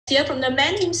hear from the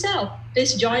man himself.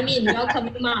 Please join me in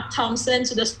welcoming Mark Thompson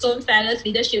to the Sloan Fellows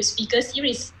Leadership Speaker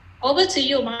Series. Over to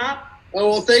you, Mark. Oh,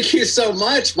 well, thank you so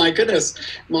much. My goodness,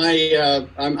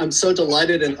 I'm so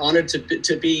delighted and honored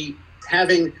to be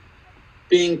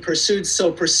being pursued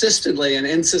so persistently and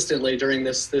insistently during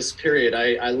this period.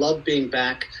 I love being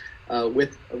back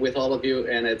with all of you,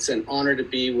 and it's an honor to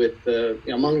be with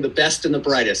among the best and the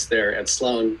brightest there at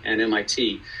Sloan and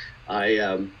MIT.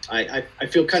 I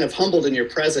feel kind of humbled in your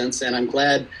presence, and I'm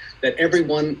glad that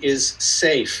everyone is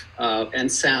safe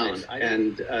and sound.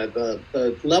 And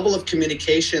the level of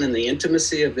communication and the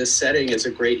intimacy of this setting is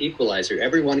a great equalizer.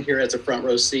 Everyone here has a front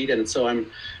row seat, and so I'm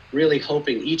really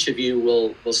hoping each of you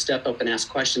will step up and ask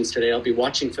questions today. I'll be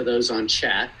watching for those on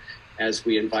chat as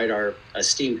we invite our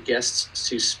esteemed guests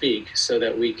to speak, so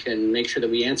that we can make sure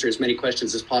that we answer as many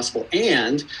questions as possible,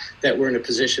 and that we're in a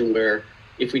position where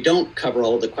if we don't cover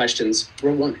all of the questions,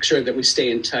 we'll make sure that we stay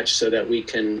in touch so that we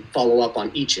can follow up on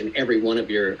each and every one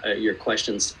of your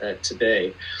questions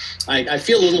today. I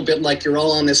feel a little bit like you're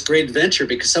all on this great adventure,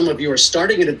 because some of you are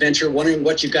starting an adventure wondering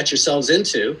what you got yourselves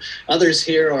into. Others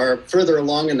here are further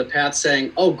along in the path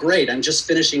saying, oh, great, I'm just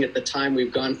finishing at the time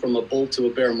we've gone from a bull to a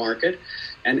bear market.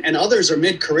 And others are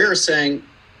mid-career saying,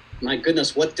 my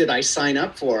goodness, what did I sign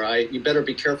up for? You better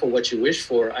be careful what you wish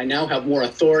for. I now have more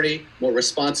authority, more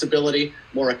responsibility,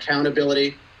 more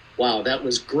accountability. Wow, that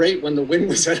was great when the wind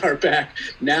was at our back.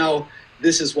 Now,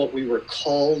 this is what we were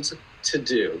called to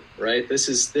do, right? This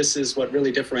is what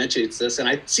really differentiates this. And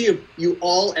I see you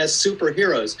all as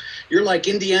superheroes. You're like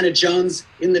Indiana Jones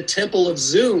in the Temple of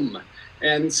Zoom.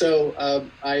 And so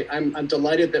I'm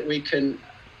delighted that we can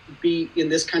be in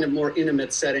this kind of more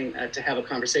intimate setting to have a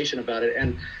conversation about it.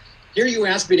 And here you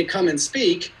asked me to come and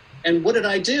speak, and what did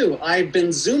I do? I've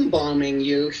been Zoom bombing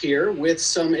you here with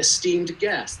some esteemed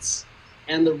guests.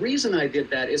 And the reason I did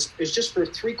that is just for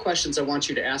 3 questions I want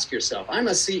you to ask yourself. I'm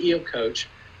a CEO coach.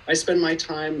 I spend my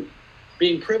time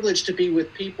being privileged to be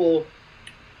with people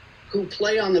who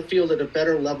play on the field at a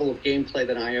better level of gameplay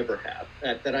than I ever have,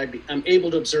 I'm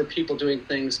able to observe people doing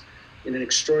things in an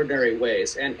extraordinary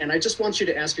ways. And I just want you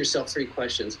to ask yourself 3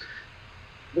 questions.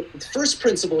 The first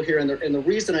principle here, and the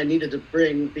reason I needed to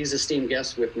bring these esteemed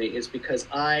guests with me, is because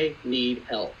I need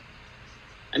help.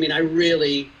 I mean, I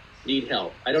really need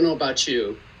help. I don't know about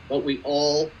you, but we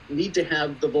all need to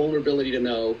have the vulnerability to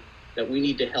know that we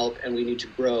need to help and we need to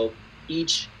grow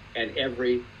each and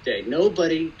every day.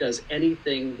 Nobody does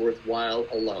anything worthwhile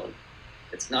alone.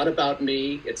 It's not about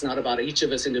me. It's not about each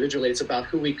of us individually. It's about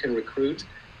who we can recruit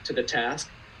to the task.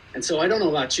 And so I don't know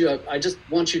about you. I just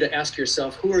want you to ask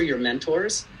yourself, who are your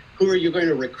mentors? Who are you going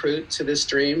to recruit to this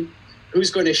dream? Who's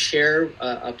going to share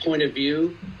a point of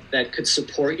view that could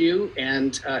support you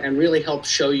and really help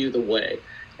show you the way?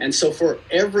 And so for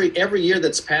every year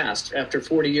that's passed, after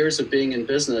 40 years of being in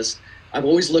business, I've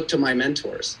always looked to my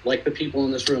mentors, like the people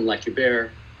in this room, like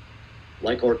Hubert,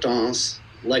 like Hortense,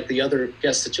 like the other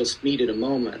guests that you'll meet in a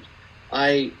moment.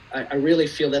 I really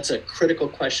feel that's a critical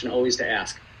question always to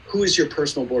ask. Who is your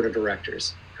personal board of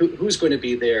directors? Who's going to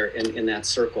be there in that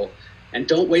circle? And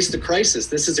don't waste the crisis.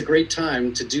 This is a great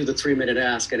time to do the 3-minute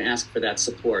ask and ask for that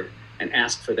support and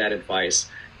ask for that advice.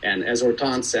 And as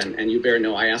Hortense and Hubert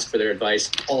know, I ask for their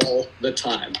advice all the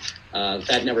time.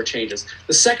 That never changes.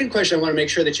 The second question I want to make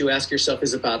sure that you ask yourself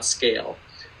is about scale.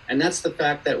 And that's the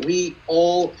fact that we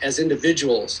all, as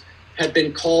individuals, have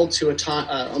been called to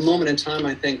a moment in time,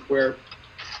 I think, where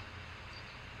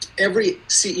every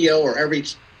CEO or every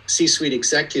C-suite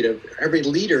executive, every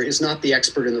leader is not the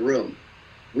expert in the room.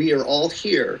 We are all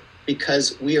here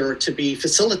because we are to be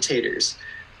facilitators,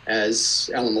 as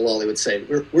Alan Mulally would say.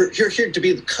 We're here to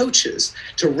be the coaches,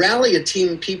 to rally a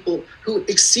team of people who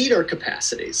exceed our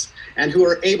capacities and who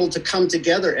are able to come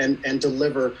together and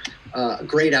deliver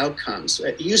great outcomes.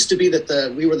 It used to be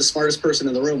that we were the smartest person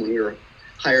in the room when we were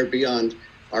hired beyond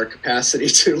our capacity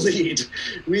to lead.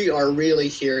 We are really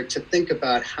here to think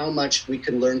about how much we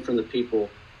can learn from the people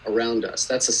around us.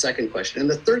 That's the second question. And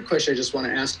the third question I just want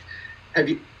to ask, have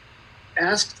you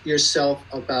asked yourself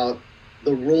about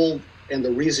the role and the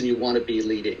reason you want to be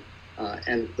leading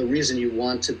and the reason you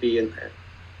want to be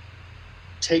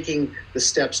taking the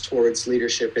steps towards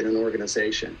leadership in an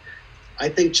organization? I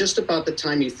think just about the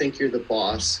time you think you're the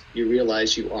boss, you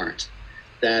realize you aren't.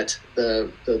 That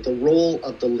the role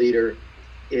of the leader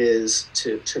is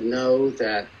to know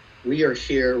that we are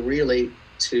here really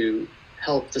to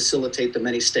help facilitate the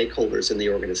many stakeholders in the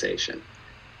organization.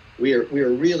 We are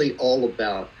really all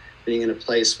about being in a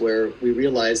place where we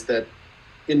realize that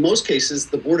in most cases,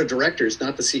 the board of directors,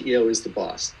 not the CEO, is the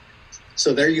boss.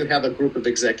 So there you have a group of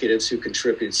executives who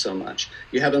contribute so much.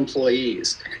 You have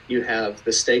employees, you have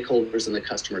the stakeholders and the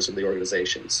customers of the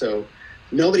organization. So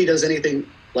nobody does anything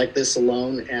like this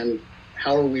alone. And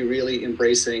how are we really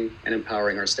embracing and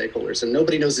empowering our stakeholders? And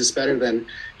nobody knows this better than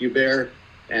Hubert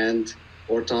and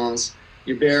Hortense.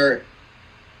 Hubert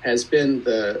has been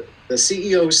the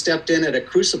CEO who stepped in at a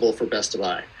crucible for Best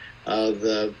Buy,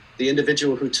 the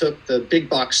individual who took the big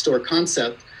box store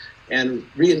concept and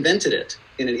reinvented it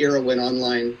in an era when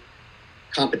online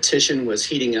competition was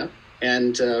heating up.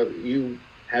 And you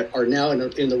are now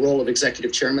in the role of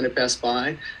executive chairman at Best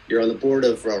Buy. You're on the board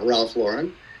of Ralph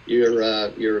Lauren.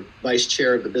 You're vice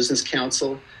chair of the business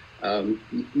council.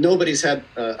 Nobody's had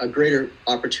a greater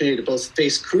opportunity to both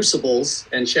face crucibles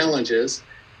and challenges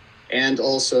and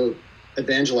also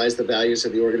evangelize the values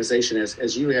of the organization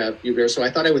as you have, Hubert. So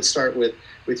I thought I would start with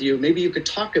you. Maybe you could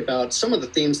talk about some of the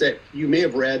themes that you may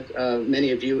have read,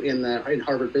 many of you, in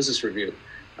Harvard Business Review.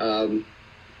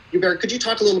 Hubert, could you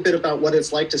talk a little bit about what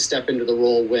it's like to step into the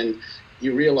role when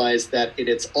you realize that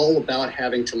it's all about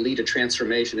having to lead a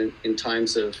transformation in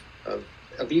times of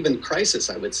even crisis,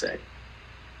 I would say?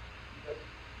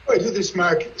 I do this,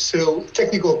 Mark. So,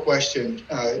 technical question.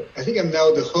 I think I'm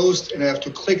now the host, and I have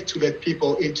to click to let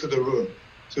people into the room.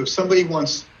 So if somebody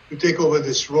wants to take over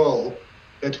this role,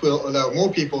 that will allow more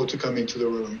people to come into the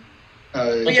room.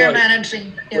 We are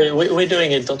managing. Yeah. We're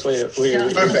doing it, don't we?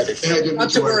 We're got it.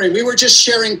 Not to worry. We were just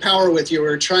sharing power with you. We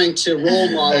were trying to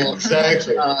role model.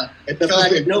 Exactly. The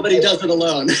fact that nobody does it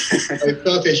alone. I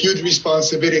felt a huge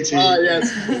responsibility.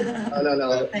 Yes.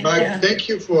 No. Mark, thank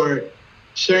you for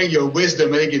sharing your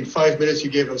wisdom. I think in 5 minutes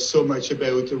you gave us so much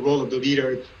about the role of the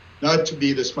leader, not to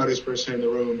be the smartest person in the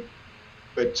room,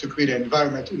 but to create an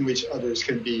environment in which others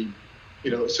can be,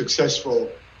 successful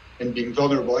and being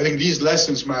vulnerable. I think these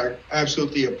lessons, Mark,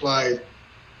 absolutely applied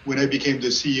when I became the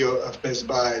CEO of Best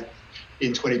Buy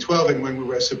in 2012, and when we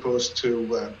were supposed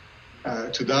to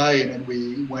die, and then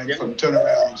we went from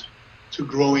turnaround to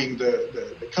growing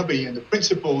the company. And the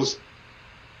principles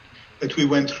that we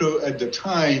went through at the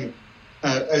time,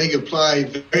 I think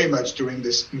applied very much during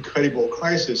this incredible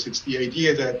crisis. It's the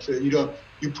idea that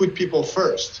you put people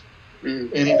first,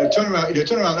 and in the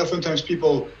turnaround, oftentimes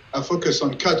people are focused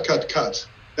on cut.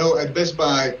 No, at Best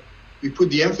Buy, we put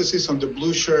the emphasis on the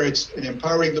blue shirts and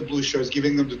empowering the blue shirts,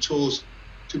 giving them the tools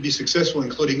to be successful,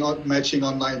 including matching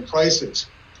online prices,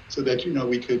 so that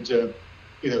we could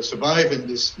survive in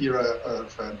this era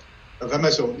of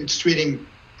Amazon. It's treating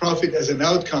profit as an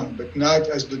outcome, but not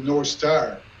as the North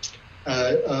Star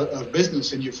of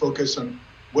business. And you focus on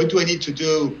what do I need to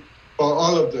do for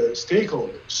all of the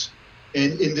stakeholders.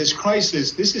 And in this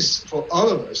crisis, this is for all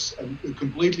of us a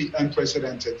completely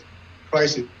unprecedented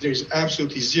crisis. There's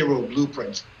absolutely zero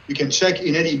blueprint. You can check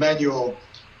in any manual.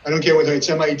 I don't care whether it's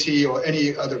MIT or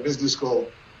any other business school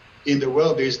in the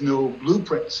world. There's no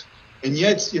blueprint. And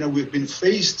yet, we've been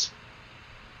faced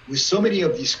with so many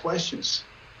of these questions.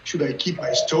 Should I keep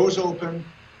my stores open?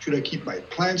 Should I keep my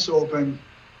plants open?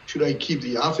 Should I keep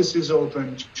the offices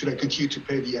open? Should I continue to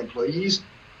pay the employees?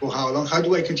 For how long? How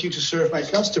do I continue to serve my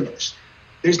customers?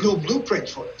 There's no blueprint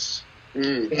for this.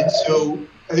 And so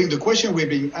I think the question we're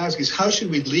being asked is, how should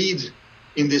we lead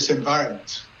in this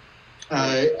environment?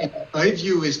 And my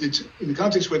view is that in the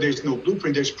context where there's no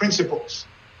blueprint, there's principles.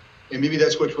 And maybe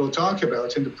that's what we'll talk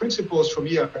about. And the principles for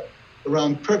me are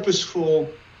around purposeful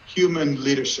human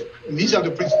leadership. And these are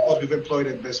the principles we've employed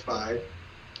at Best Buy.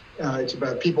 It's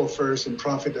about people first and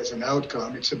profit as an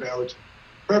outcome. It's about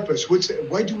purpose.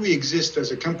 Why do we exist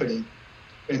as a company?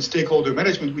 And stakeholder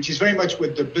management, which is very much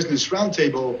what the Business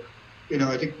Roundtable,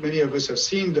 I think many of us have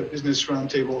seen the Business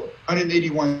Roundtable,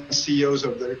 181 CEOs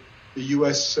of the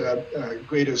U.S.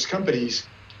 Greatest companies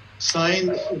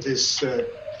signed this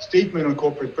statement on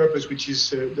corporate purpose, which is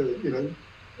the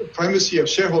primacy of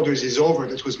shareholders is over.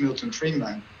 That was Milton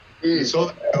Friedman. It's all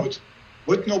about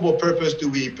what noble purpose do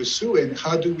we pursue and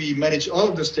how do we manage all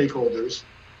of the stakeholders.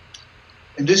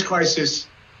 And this crisis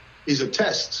is a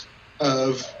test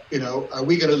of, are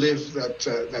we going to live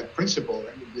that principle?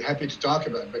 And we'd be happy to talk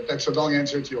about it, but that's a long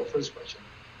answer to your first question.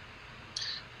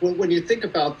 Well, when you think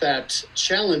about that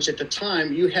challenge at the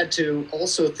time, you had to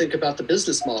also think about the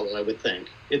business model, I would think.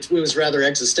 It was rather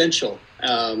existential.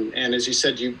 And as you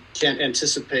said, you can't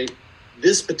anticipate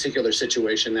this particular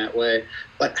situation that way.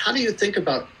 But how do you think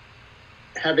about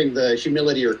having the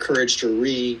humility or courage to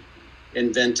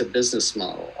reinvent a business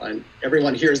model? And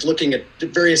everyone here is looking at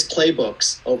various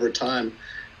playbooks over time.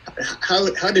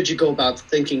 How did you go about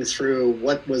thinking through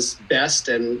what was best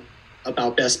and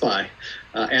about Best Buy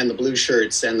and the blue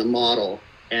shirts and the model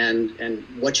and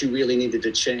what you really needed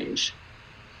to change?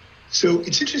 So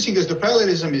it's interesting because the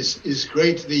parallelism is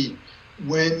great.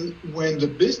 when the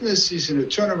business is in a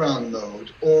turnaround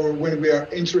mode, or when we are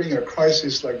entering a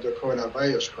crisis like the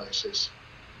coronavirus crisis,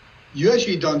 you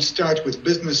actually don't start with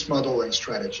business model and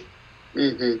strategy.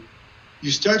 Mm-hmm.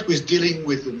 You start with dealing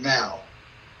with the now.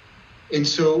 And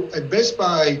so at Best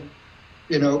Buy,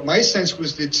 my sense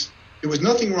was that there was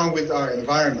nothing wrong with our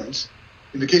environment.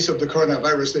 In the case of the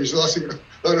coronavirus, there's a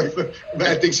lot of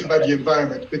bad things about the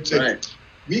environment. But right.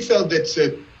 We felt that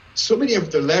so many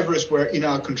of the levers were in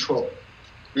our control.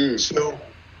 So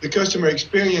the customer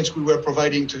experience we were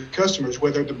providing to customers,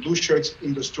 whether the blue shirts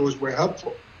in the stores were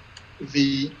helpful,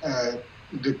 the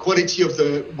quality of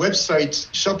the website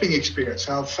shopping experience,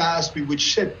 how fast we would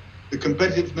ship, the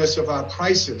competitiveness of our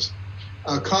prices,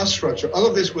 our cost structure, all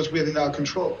of this was within our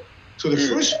control. So the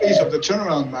first phase of the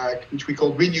turnaround, Mark, which we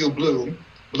call Renew Blue,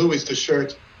 blue is the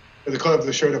shirt, the color of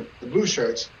the shirt of the blue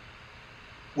shirts,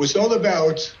 was all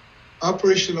about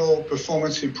operational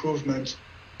performance improvement,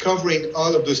 covering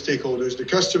all of the stakeholders, the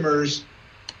customers,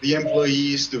 the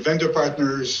employees, the vendor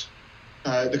partners,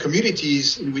 the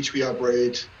communities in which we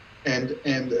operate, and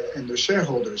the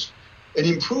shareholders, and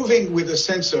improving with a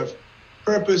sense of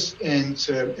purpose and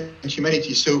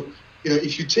humanity. So,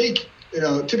 if you take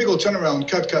typical turnaround,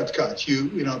 cut,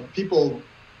 people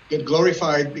get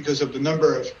glorified because of the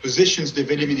number of positions they've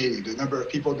eliminated, the number of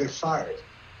people they've fired.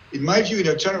 In my view, in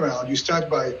a turnaround, you start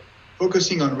by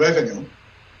focusing on revenue.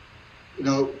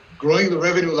 Growing the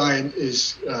revenue line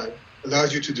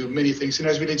allows you to do many things. And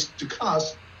as it relates to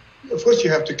cost, of course,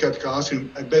 you have to cut costs.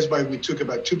 And at Best Buy, we took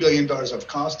about $2 billion of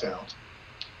cost out.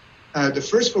 The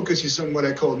first focus is on what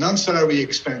I call non-salary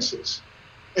expenses.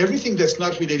 Everything that's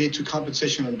not related to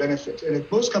compensation and benefit. And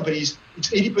at most companies,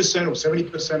 it's 80% or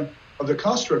 70% of the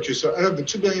cost structure. So out of the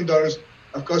 $2 billion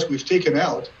of cost we've taken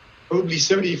out, probably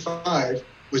 75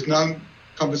 was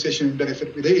non-compensation and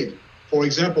benefit related. For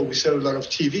example, we sell a lot of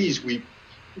TVs.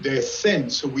 They're thin,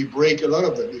 so we break a lot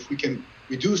of them. If we can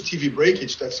reduce TV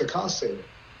breakage, that's a cost saving.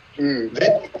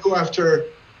 Then we go after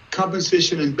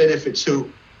compensation and benefits. So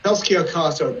healthcare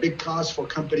costs are a big cost for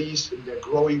companies, and they're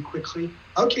growing quickly.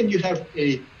 How can you have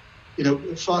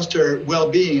foster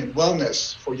well-being and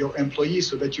wellness for your employees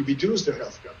so that you reduce their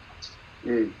healthcare costs?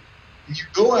 You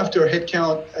go after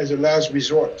headcount as a last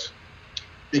resort,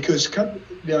 because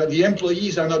the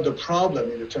employees are not the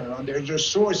problem in the turnaround. They're the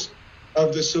source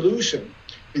of the solution.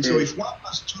 And so if 1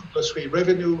 + 2 + 3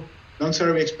 revenue,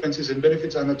 non-salary expenses, and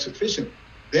benefits are not sufficient,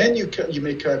 then you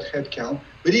may cut headcount.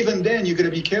 But even then, you're going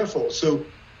to be careful. So,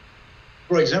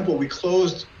 for example, we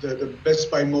closed the Best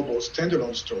Buy mobile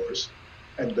standalone stores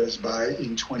at Best Buy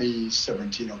in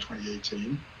 2017 or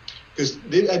 2018 because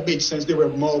that made sense. They were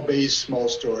mall-based small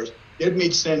stores. It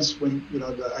made sense when the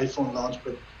iPhone launched,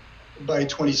 but by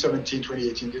 2017,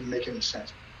 2018, it didn't make any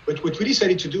sense. But what we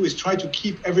decided to do is try to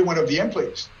keep every one of the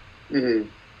employees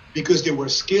because they were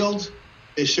skilled,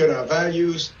 they shared our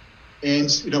values,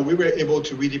 and we were able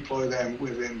to redeploy them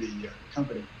within the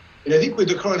company. And I think with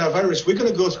the coronavirus, we're going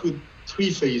to go through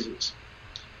 3 phases.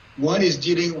 One is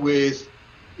dealing with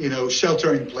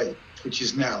shelter in place, which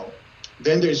is now.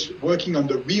 Then there's working on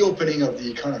the reopening of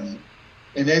the economy.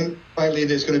 And then finally,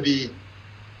 there's going to be,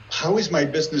 how is my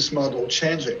business model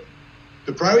changing?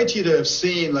 The priority that I've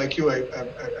seen, like you,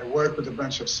 I work with a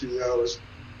bunch of CEOs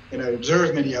and I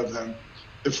observe many of them.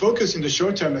 The focus in the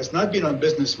short term has not been on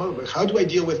business model, but how do I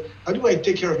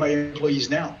take care of my employees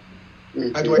now?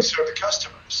 How do I serve the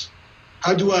customers?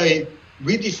 How do I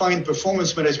redefine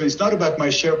performance management? It's not about my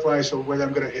share price or whether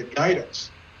I'm going to hit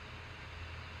guidance.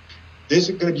 There's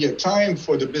going to be a time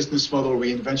for the business model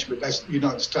reinvention,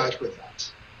 but start with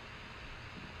that.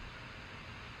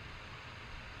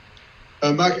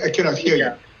 Mark, I cannot hear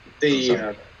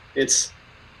you.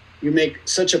 You make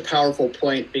such a powerful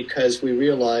point because we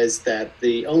realize that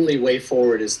the only way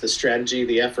forward is the strategy,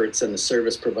 the efforts, and the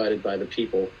service provided by the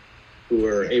people who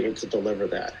are able to deliver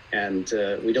that. And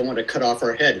we don't want to cut off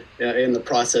our head in the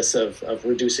process of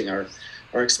reducing our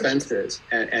expenses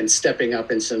and stepping up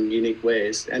in some unique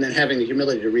ways. And then having the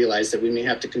humility to realize that we may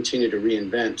have to continue to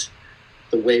reinvent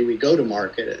the way we go to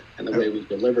market and the way we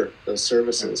deliver those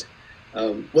services.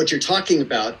 What you're talking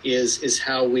about is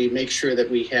how we make sure that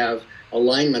we have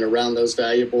alignment around those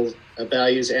values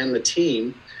and the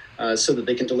team so that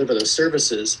they can deliver those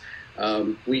services.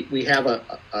 We have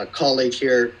a colleague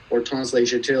here, Hortense Le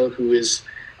Gentil, who is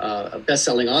a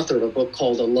best-selling author of a book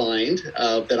called Aligned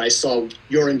that I saw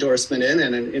your endorsement in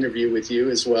and an interview with you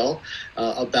as well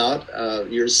about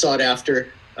you're sought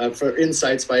after for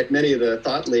insights by many of the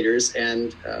thought leaders.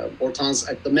 And Hortense,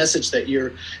 the message that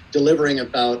you're delivering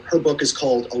about her book is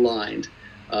called Aligned.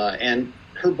 And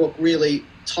her book really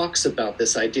talks about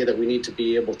this idea that we need to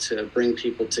be able to bring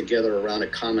people together around a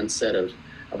common set of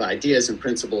ideas and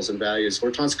principles and values.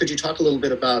 Hortense, could you talk a little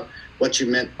bit about what you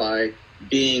meant by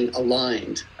being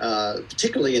aligned,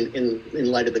 particularly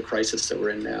in light of the crisis that we're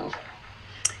in now?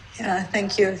 Yeah,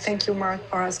 thank you. Thank you, Mark,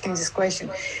 for asking this question.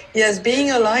 Yes,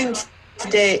 being aligned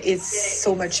today is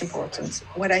so much important.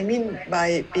 What I mean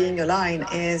by being aligned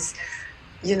is,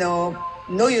 know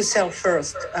yourself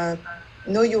first,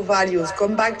 know your values,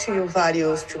 come back to your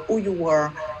values, to who you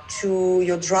are, to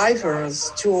your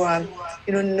drivers, to,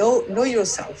 know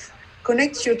yourself.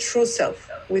 Connect your true self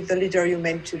with the leader you're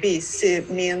meant to be. So it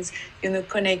means,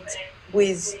 connect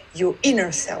with your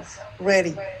inner self.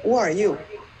 Really, who are you?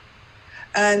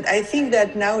 And I think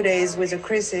that nowadays, with the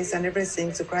crisis and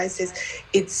everything, the crisis,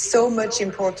 it's so much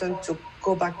important to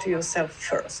go back to yourself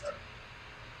first.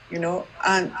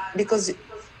 And because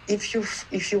if you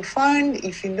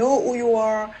know who you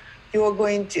are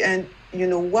going to, and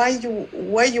why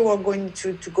you are going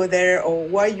to go there, or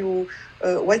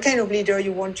what kind of leader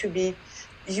you want to be,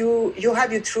 you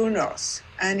have your true north.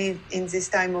 And in this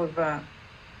time of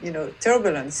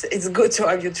turbulence, it's good to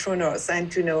have your true north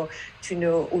and to know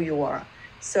who you are.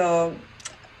 So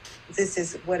this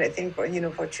is what I think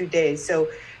for today. So,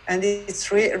 and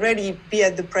it's really be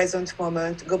at the present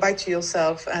moment, go back to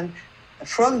yourself, and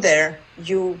from there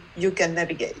you can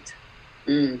navigate.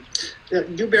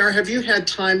 Hubert, have you had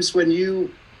times when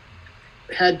you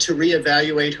had to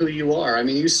reevaluate who you are? I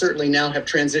mean, you certainly now have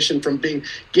transitioned from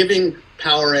giving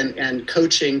power and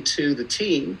coaching to the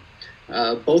team.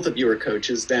 Both of you are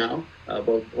coaches now,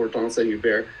 both Hortense and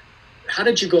Hubert. How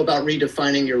did you go about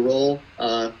redefining your role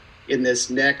in this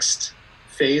next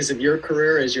phase of your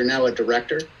career as you're now a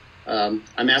director?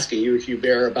 I'm asking you,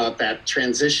 Hubert, about that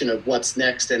transition of what's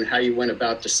next and how you went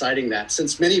about deciding that,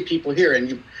 since many people here,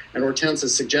 and Hortense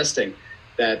is suggesting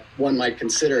that one might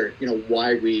consider,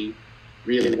 why we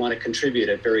really want to contribute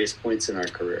at various points in our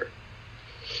career.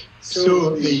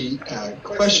 So the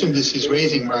question this is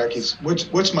raising, Mark, is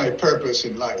what's my purpose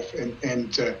in life,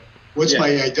 and what's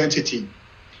my identity?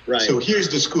 Right. So here's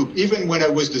the scoop. Even when I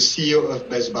was the CEO of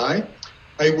Best Buy,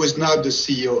 I was not the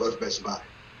CEO of Best Buy.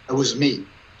 I was me.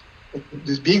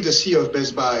 Being the CEO of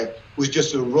Best Buy was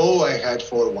just a role I had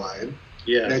for a while.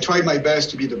 Yeah. And I tried my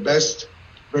best to be the best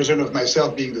version of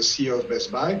myself being the CEO of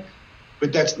Best Buy,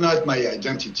 but that's not my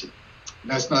identity.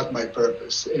 That's not my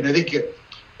purpose. And I think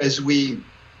as we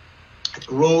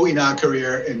grow in our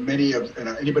career, and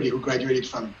anybody who graduated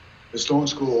from the Sloan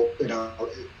School,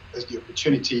 has the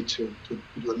opportunity to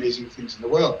do amazing things in the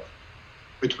world.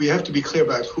 But we have to be clear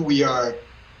about who we are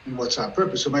and what's our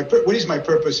purpose. So what is my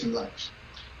purpose in life?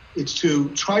 It's to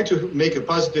try to make a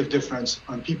positive difference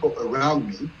on people around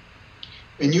me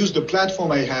and use the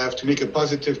platform I have to make a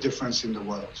positive difference in the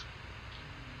world.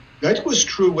 That was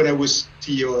true when I was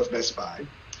CEO of Best Buy.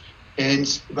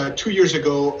 And about 2 years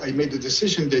ago, I made the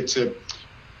decision that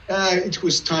it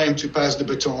was time to pass the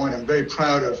baton. I'm very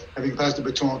proud of having passed the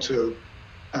baton to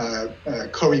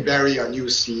Corey Barry, our new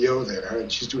CEO there,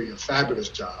 and she's doing a fabulous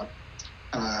job.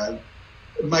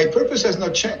 My purpose has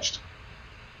not changed.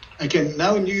 I can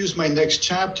now use my next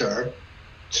chapter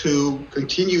to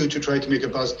continue to try to make a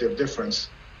positive difference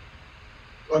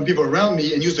on people around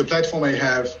me and use the platform I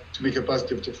have to make a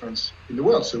positive difference in the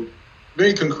world. So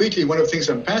very concretely, one of the things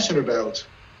I'm passionate about,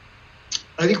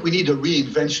 I think we need a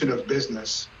reinvention of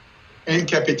business and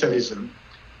capitalism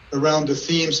around the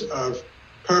themes of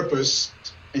purpose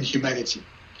and humanity.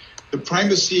 The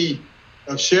primacy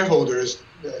of shareholders,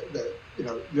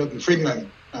 Milton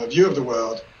Friedman view of the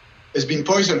world, has been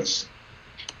poisonous.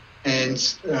 And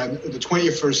the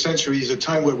 21st century is a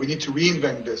time where we need to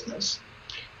reinvent business.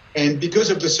 And because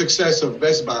of the success of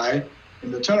Best Buy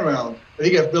and the turnaround, I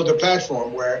think I've built a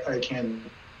platform that I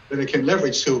can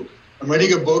leverage. So I'm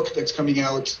writing a book that's coming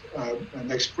out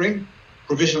next spring,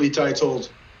 provisionally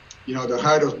titled, The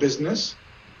Heart of Business.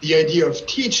 The idea of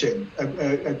teaching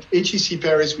at HEC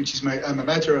Paris, which is my alma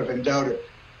mater, I've endowed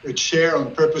a chair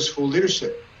on purposeful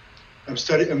leadership. I'm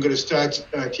going to start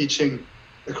teaching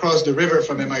across the river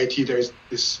from MIT. There's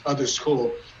this other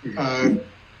school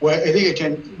where I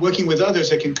think working with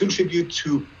others, I can contribute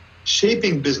to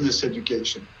shaping business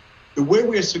education. The way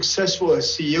we are successful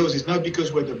as CEOs is not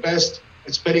because we're the best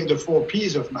at spelling the 4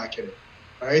 Ps of marketing,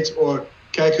 right? Or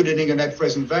calculating a net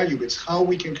present value. It's how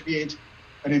we can create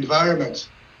an environment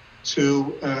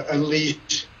to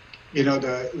unleash,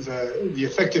 the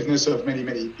effectiveness of many,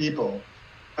 many people.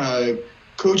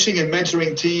 Coaching and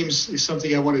mentoring teams is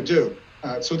something I want to do.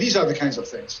 So these are the kinds of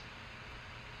things.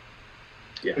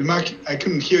 Yeah. And Mark, I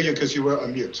couldn't hear you because you were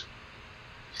on mute.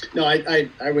 No,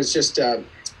 I was just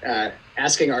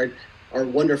asking our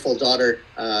wonderful daughter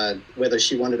whether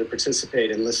she wanted to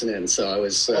participate and listen in. So I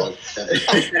was.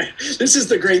 This is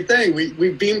the great thing. We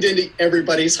beamed into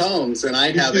everybody's homes, and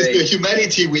I have the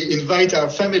humanity. We invite our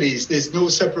families. There's no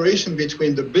separation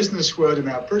between the business world and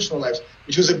our personal lives,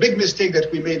 which was a big mistake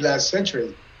that we made last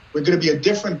century. We're going to be a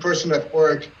different person at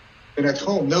work than at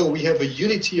home. No, we have a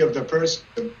unity of the person,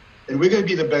 and we're going to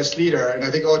be the best leader. And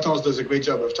I think Hortense does a great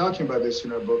job of talking about this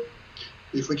in her book.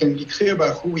 If we can be clear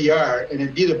about who we are and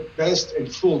then be the best and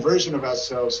full version of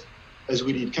ourselves as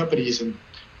we lead companies, and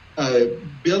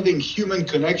building human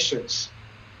connections,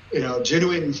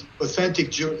 genuine,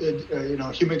 authentic,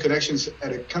 human connections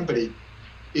at a company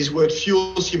is what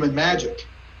fuels human magic.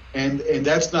 And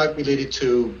that's not related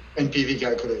to NPV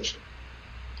calculation.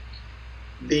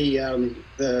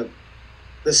 The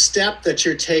step that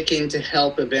you're taking to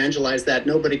help evangelize that,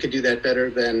 nobody could do that better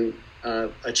than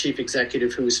a chief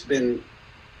executive who's been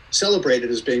celebrated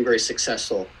as being very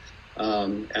successful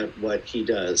at what he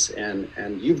does.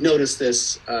 And you've noticed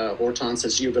this, Hortense,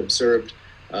 as you've observed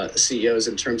CEOs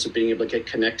in terms of being able to get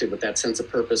connected with that sense of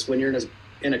purpose. When you're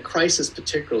in a crisis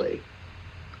particularly,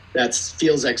 that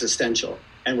feels existential.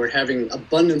 And we're having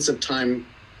abundance of time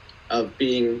of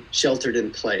being sheltered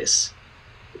in place.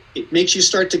 It makes you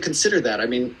start to consider that. I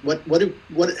mean,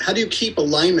 how do you keep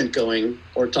alignment going,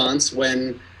 Hortense,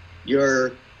 when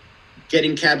you're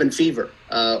getting cabin fever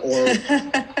or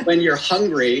when you're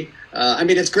hungry? I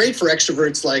mean, it's great for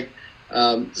extroverts like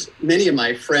many of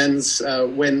my friends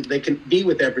when they can be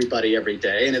with everybody every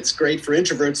day, and it's great for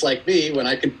introverts like me when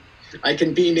I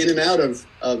can beam in and out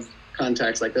of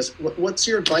contacts like this. What's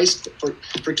your advice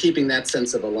for keeping that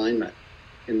sense of alignment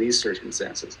in these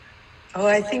circumstances? Oh,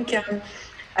 I think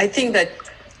that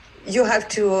you have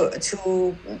to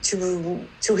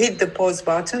hit the pause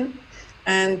button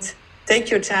and take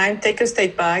your time, take a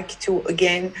step back to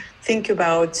again think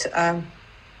about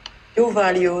your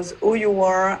values, who you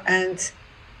are, and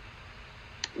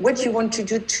what you want to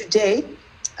do today.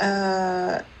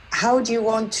 How do you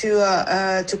want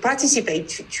to participate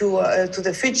to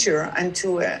the future and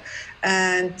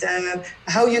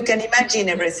how you can imagine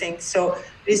everything. So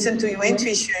listen to your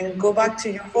intuition, go back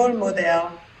to your role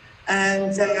model,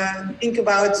 and think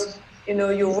about,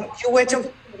 you were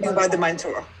talking about the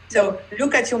mentor. So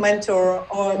look at your mentor,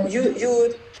 or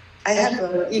I have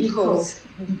echoes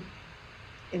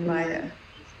in my...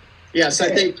 Yes, I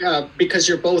think because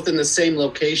you're both in the same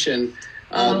location,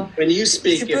 when you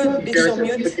speak,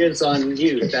 if it's on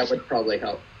you, that would probably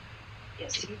help.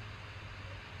 Yes.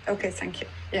 Okay, thank you.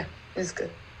 Yeah, it's good.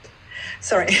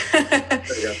 Sorry.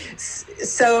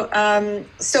 So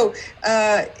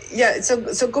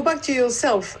go back to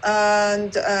yourself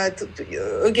and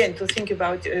to think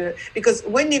about, because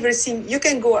when everything, you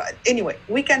can go anyway,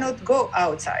 we cannot go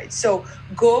outside. So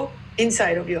go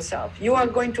inside of yourself. You are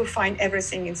going to find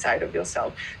everything inside of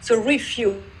yourself. So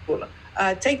refuel.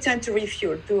 Take time to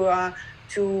refuel. To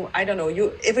I don't know.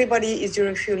 Everybody is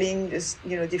refueling this,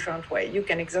 different way. You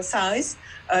can exercise.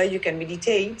 You can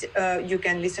meditate. You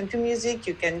can listen to music.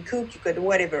 You can cook. You can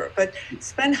whatever. But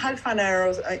spend half an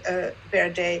hour per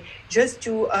day just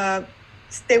to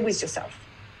stay with yourself,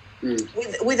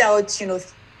 without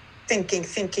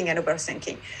thinking and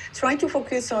overthinking. Try to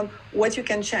focus on what you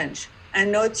can change,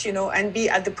 and not and be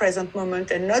at the present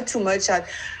moment, and not too much at,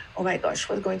 oh my gosh,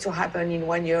 what's going to happen in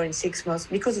 1 year, in 6 months,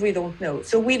 because we don't know.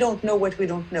 So we don't know what we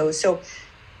don't know. So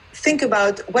think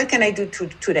about, what can I do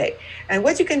today? And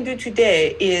what you can do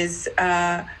today is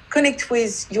connect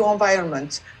with your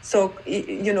environment. So,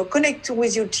 connect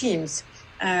with your teams.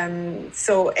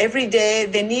 So every day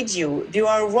they need you. You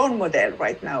are a role model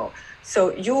right now.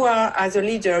 So you are, as a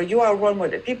leader, you are a role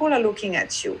model. People are looking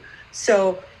at you.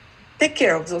 So take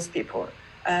care of those people.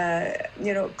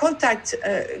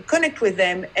 Connect with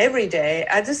them every day.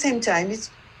 At the same time,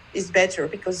 it's better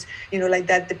because, like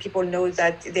that, the people know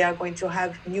that they are going to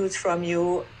have news from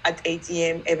you at 8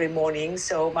 a.m. every morning.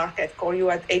 So Market call you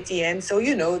at 8 a.m. So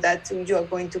you know that you are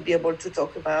going to be able to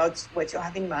talk about what you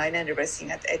have in mind and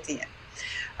everything at 8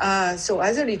 a.m. So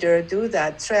as a leader, do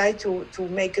that. Try to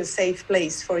make a safe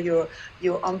place for your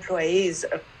employees,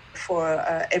 for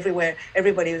everywhere,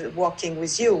 everybody is working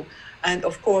with you. And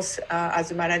of course, as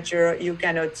a manager, you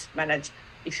cannot manage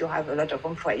if you have a lot of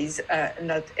employees,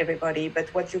 not everybody. But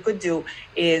what you could do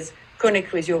is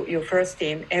connect with your first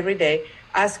team every day.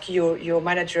 Ask your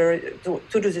manager to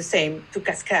do the same, to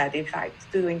cascade, in fact,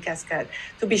 doing cascade,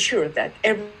 to be sure that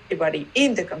everybody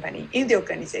in the company, in the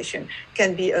organization,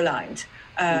 can be aligned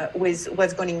with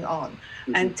what's going on.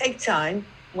 Mm-hmm. And take time.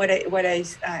 What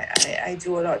I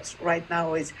do a lot right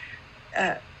now is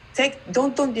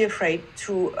don't be afraid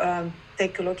to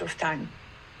take a lot of time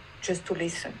just to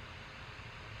listen.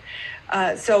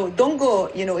 So don't go,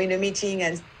 in a meeting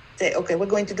and say, okay, we're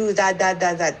going to do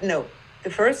that. No. The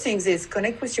first thing is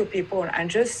connect with your people and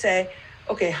just say,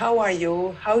 okay, how are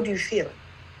you? How do you feel?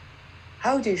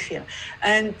 How do you feel?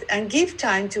 And give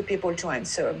time to people to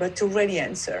answer, but to really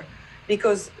answer,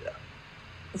 because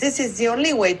this is the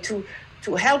only way to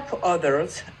help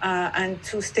others and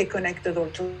to stay connected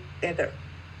all together,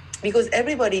 because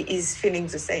everybody is feeling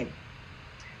the same.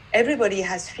 Everybody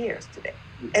has fears today.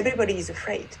 Everybody is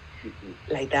afraid.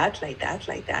 Like that.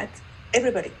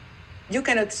 Everybody. You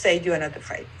cannot say you are not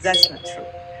afraid. That's not true.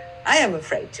 I am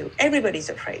afraid too. Everybody's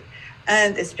afraid.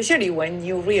 And especially when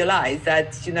you realize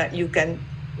that you can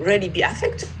really be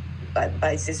affected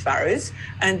by this virus,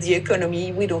 and the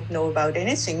economy, we don't know about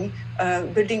anything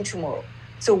building tomorrow.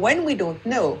 So when we don't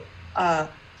know,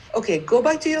 okay, go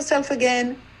back to yourself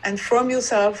again, and from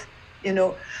yourself,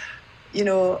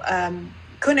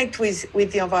 connect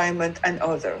with the environment and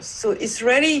others. So it's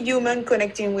really human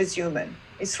connecting with human.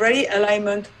 It's really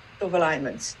alignment of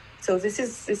alignments. So this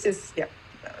is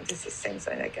things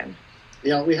that I can.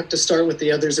 Yeah, we have to start with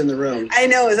the others in the room. I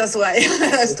know, that's why.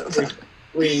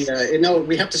 we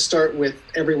have to start with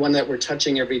everyone that we're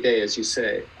touching every day, as you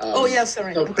say.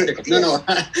 Sorry. So critical. Yes. No.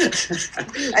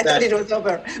 I thought it was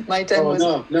over. My time was.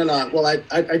 No. Well,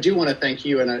 I do want to thank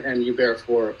you and Hubert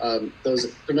for those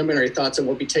preliminary thoughts, and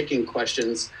we'll be taking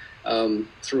questions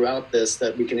throughout this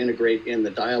that we can integrate in the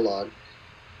dialogue.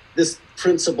 This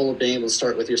principle of being able to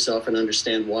start with yourself and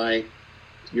understand why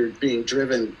you're being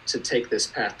driven to take this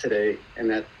path today, and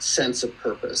that sense of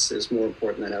purpose is more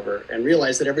important than ever. And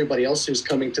realize that everybody else who's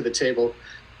coming to the table,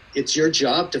 it's your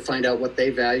job to find out what they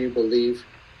value, believe,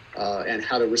 and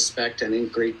how to respect and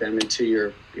integrate them into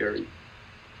your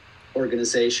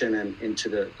organization and into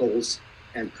the goals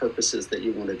and purposes that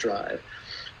you want to drive.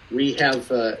 We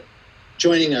have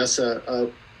joining us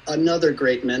another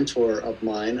great mentor of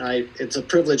mine. It's a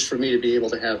privilege for me to be able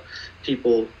to have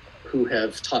people who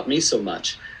have taught me so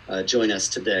much join us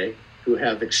today, who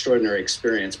have extraordinary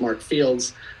experience. Mark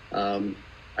Fields,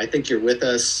 I think you're with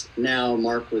us now.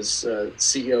 Mark was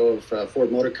CEO of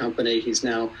Ford Motor Company. He's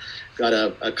now got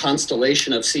a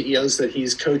constellation of CEOs that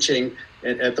he's coaching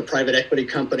at the private equity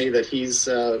company that he's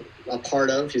a part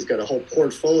of. He's got a whole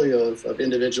portfolio of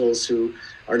individuals who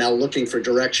are now looking for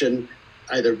direction,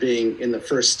 either being in the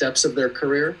first steps of their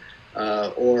career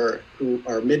or who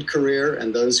are mid-career,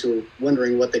 and those who are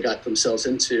wondering what they got themselves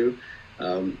into.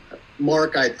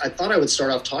 Mark, I thought I would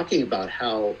start off talking about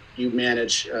how you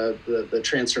manage the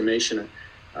transformation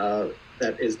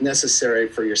that is necessary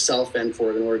for yourself and for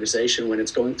an organization when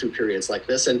it's going through periods like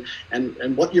this, and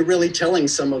what you're really telling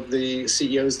some of the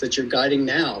CEOs that you're guiding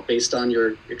now based on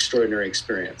your extraordinary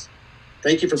experience.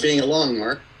 Thank you for being along,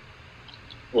 Mark.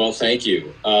 Well, thank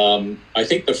you. I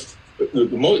think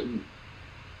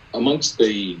amongst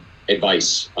the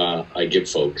advice I give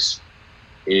folks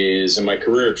is, in my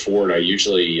career at Ford, I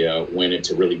usually went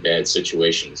into really bad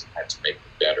situations and had to make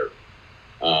them better.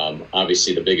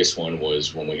 Obviously, the biggest one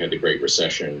was when we had the Great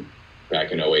Recession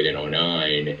back in 08 and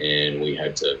 09, and we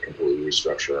had to completely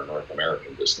restructure our North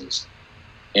American business.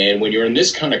 And when you're in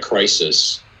this kind of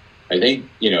crisis, I think,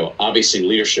 obviously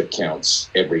leadership counts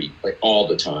all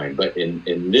the time, but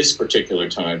in this particular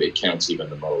time, it counts even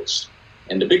the most.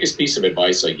 And the biggest piece of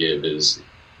advice I give is,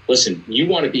 listen, you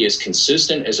want to be as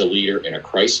consistent as a leader in a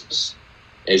crisis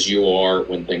as you are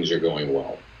when things are going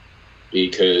well.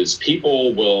 Because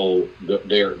people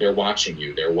they're watching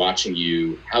you. They're watching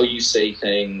you, how you say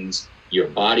things, your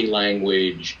body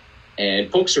language, and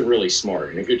folks are really smart.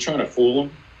 And if you're trying to fool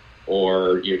them,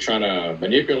 or you're trying to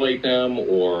manipulate them,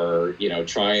 or,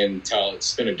 try and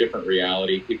spin a different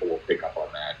reality, people will pick up on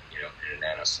that, in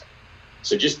an nanosecond.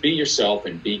 So just be yourself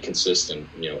and be consistent,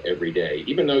 every day,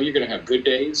 even though you're going to have good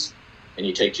days and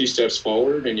you take 2 steps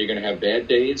forward, and you're going to have bad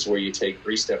days where you take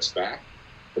 3 steps back.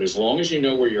 But as long as you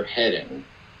know where you're heading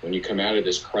when you come out of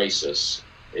this crisis,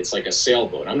 it's like a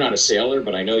sailboat. I'm not a sailor,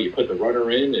 but I know you put the rudder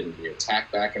in and you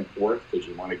tack back and forth because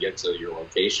you want to get to your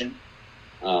location.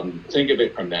 Think of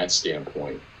it from that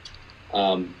standpoint.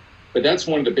 But that's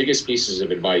one of the biggest pieces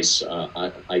of advice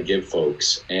I give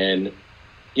folks. And,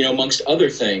 amongst other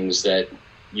things that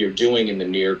you're doing in the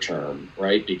near term,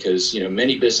 right? Because,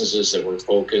 many businesses that were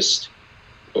focused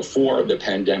before the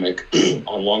pandemic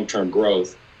on long-term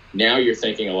growth, now you're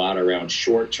thinking a lot around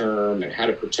short-term and how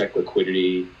to protect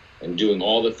liquidity and doing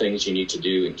all the things you need to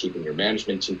do and keeping your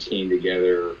management team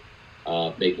together,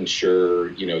 making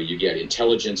sure, you get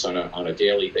intelligence on a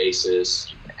daily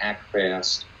basis, you can act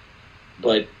fast.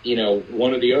 But,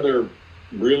 one of the other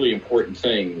really important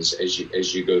things as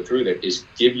you go through that is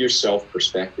give yourself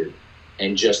perspective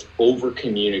and just over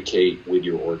communicate with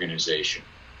your organization.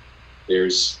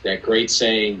 There's that great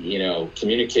saying, you know,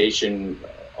 communication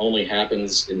only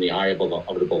happens in the eye of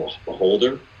the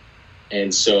beholder.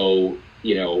 And so,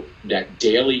 you know, that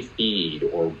daily feed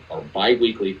or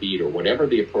bi-weekly feed or whatever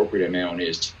the appropriate amount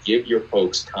is to give your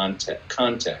folks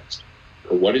context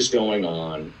for what is going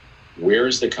on, where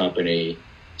is the company,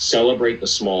 celebrate the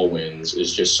small wins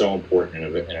is just so important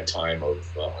in a time of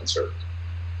uncertainty.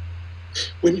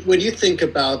 When you think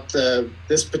about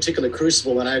this particular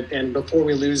crucible, and before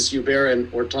we lose Hubert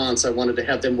and Hortense, I wanted to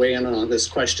have them weigh in on this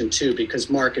question too, because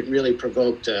Mark, it really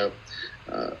provoked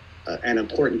an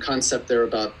important concept there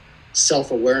about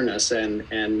self-awareness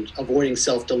and avoiding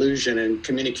self-delusion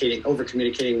and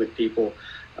over-communicating with people.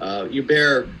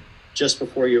 Hubert, just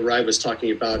before you arrived, was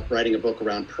talking about writing a book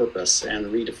around purpose and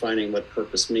redefining what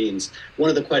purpose means. One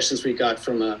of the questions we got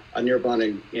from a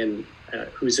Nirban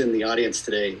who's in the audience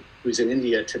today, who's in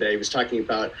India today, was talking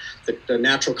about the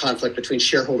natural conflict between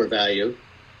shareholder value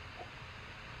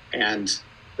and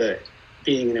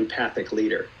being an empathic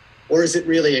leader. Or is it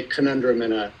really a conundrum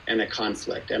and a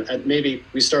conflict? And maybe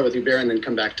we start with Hubert and then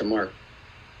come back to Mark.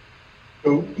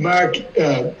 So Mark,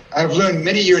 I've learned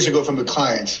many years ago from a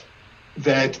client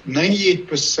that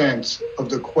 98% of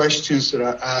the questions that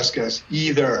are asked as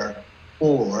either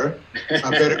or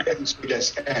are better answered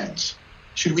as and.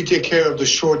 Should we take care of the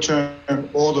short term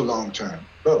or the long term?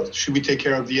 Both. Should we take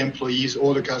care of the employees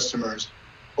or the customers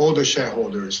or the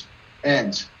shareholders?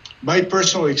 And my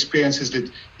personal experience is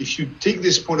that if you take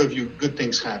this point of view, good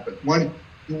things happen. One,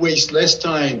 you waste less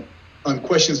time on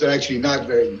questions that are actually not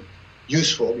very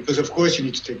useful, because of course you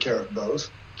need to take care of both.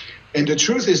 And the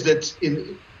truth is that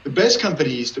in the best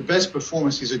companies, the best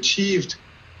performance is achieved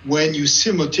when you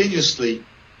simultaneously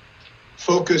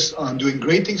focus on doing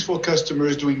great things for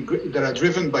customers, that are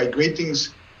driven by great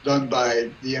things done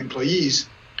by the employees,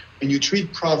 and you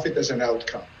treat profit as an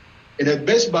outcome. And at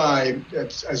Best Buy,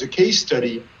 as a case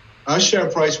study, our share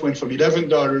price went from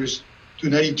 $11 to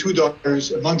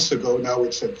 $92 a month ago. Now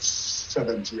it's at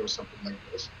 70 or something like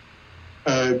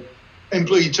this.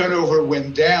 Employee turnover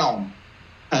went down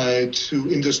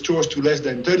in the stores to less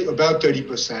than about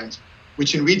 30%,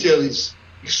 which in retail is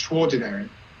extraordinary.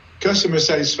 Customer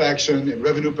satisfaction and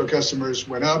revenue per customers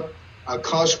went up. Our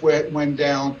costs went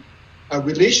down. Our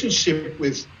relationship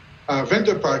with our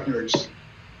vendor partners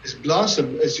has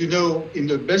blossomed. As you know, in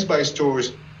the Best Buy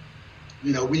stores,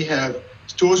 you know, we have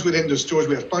stores within the stores.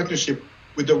 We have partnership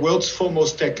with the world's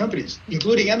foremost tech companies,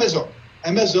 including Amazon.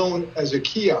 Amazon as a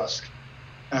kiosk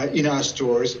in our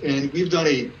stores, and we've done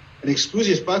an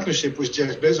exclusive partnership with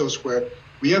Jeff Bezos, where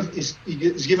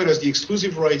he's given us the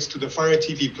exclusive rights to the Fire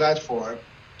TV platform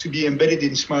to be embedded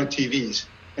in smart TVs,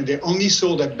 and they're only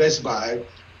sold at Best Buy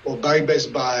or by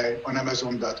Best Buy on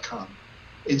Amazon.com.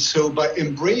 And so by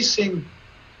embracing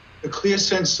a clear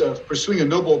sense of pursuing a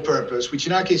noble purpose, which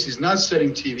in our case is not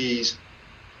selling TVs,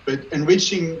 but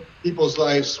enriching people's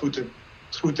lives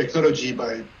through technology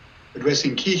by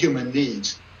addressing key human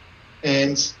needs,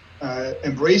 and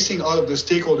embracing all of the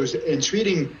stakeholders and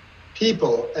treating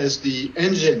people as the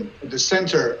engine, the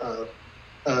center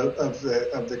of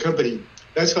the company,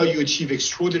 that's how you achieve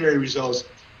extraordinary results.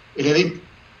 And I think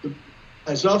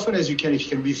as often as you can, if you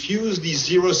can refuse these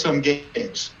zero-sum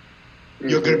games,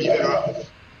 you're going to be better off.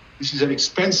 This is an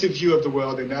expensive view of the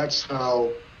world, and that's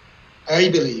how I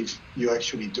believe you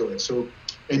actually do it. So,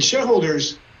 and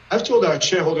shareholders, I've told our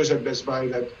shareholders at Best Buy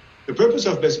that the purpose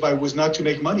of Best Buy was not to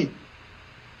make money.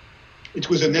 It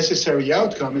was a necessary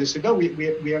outcome. And they said, no,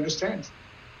 we understand.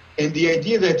 And the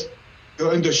idea that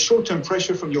you're under short-term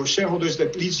pressure from your shareholders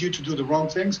that leads you to do the wrong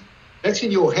things, that's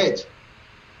in your head.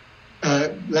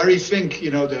 Larry Fink,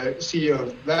 the CEO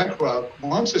of BlackRock,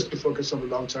 wants us to focus on the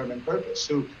long term and purpose.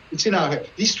 So it's in our head.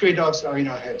 These trade-offs are in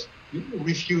our head. We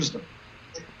refuse them.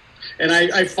 And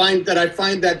I find that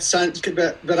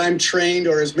I'm trained,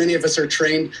 or as many of us are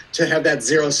trained, to have that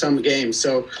zero-sum game.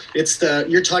 So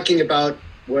you're talking about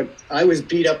what I was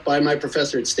beat up by my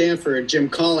professor at Stanford, Jim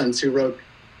Collins, who wrote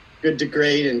Good to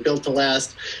Great and Built to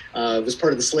Last, was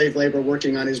part of the slave labor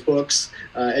working on his books,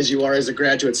 as you are as a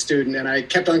graduate student. And I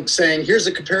kept on saying, here's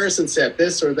a comparison set,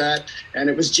 this or that. And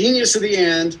it was genius of the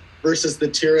and versus the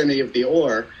tyranny of the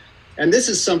or. And this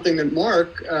is something that,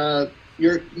 Mark,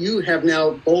 you have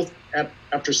now both,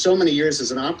 after so many years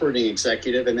as an operating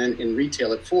executive and then in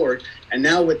retail at Ford, and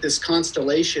now with this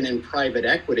constellation in private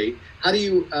equity, how do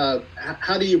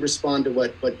you respond to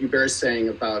what Hubert is saying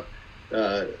about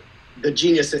the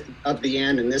genius of the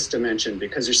and in this dimension,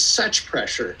 because there's such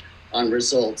pressure on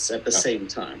results at the same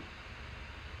time?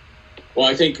 Well,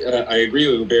 I think I agree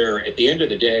with Hubert. At the end of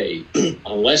the day,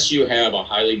 unless you have a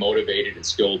highly motivated and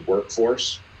skilled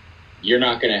workforce, you're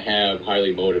not going to have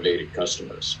highly motivated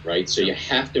customers, right? So you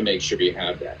have to make sure you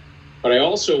have that. But I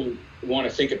also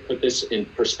want to put this in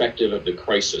perspective of the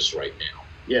crisis right now.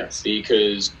 Yes.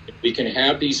 Because we can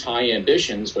have these high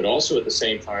ambitions, but also at the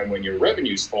same time, when your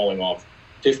revenue's falling off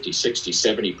 50, 60,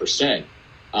 70%,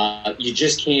 you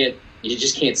just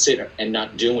can't sit and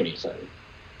not do anything.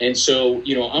 And so,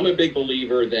 I'm a big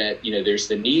believer that, there's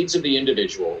the needs of the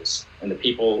individuals and the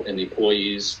people and the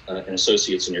employees and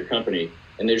associates in your company,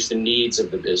 and there's the needs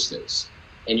of the business.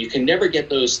 And you can never get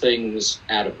those things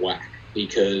out of whack,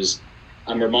 because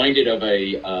I'm reminded of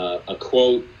a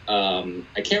quote.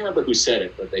 I can't remember who said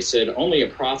it, but they said only a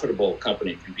profitable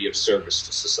company can be of service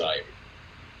to society.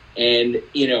 And,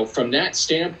 from that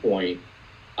standpoint,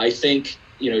 I think,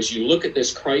 as you look at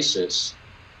this crisis,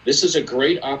 this is a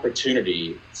great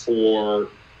opportunity for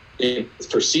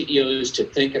CEOs to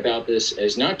think about this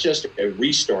as not just a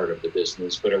restart of the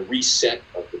business, but a reset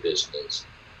of the business,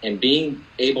 and being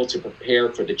able to prepare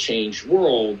for the changed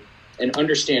world and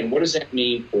understand what does that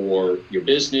mean for your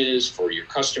business, for your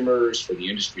customers, for the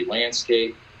industry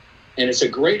landscape. And it's a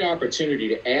great opportunity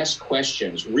to ask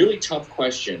questions, really tough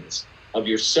questions of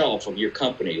yourself, of your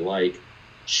company, like,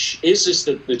 is this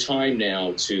the time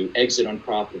now to exit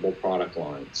unprofitable product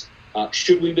lines?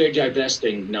 Should we be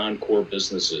divesting non-core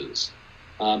businesses?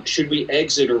 Should we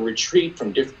exit or retreat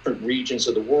from different regions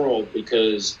of the world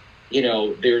because,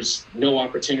 there's no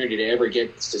opportunity to ever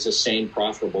get to sustain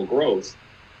profitable growth?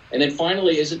 And then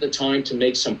finally, is it the time to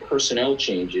make some personnel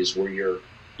changes where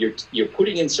you're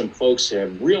putting in some folks who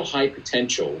have real high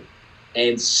potential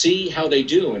and see how they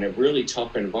do in a really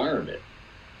tough environment?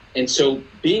 And so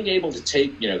being able to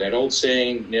take, that old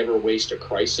saying, never waste a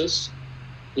crisis,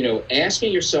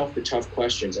 asking yourself the tough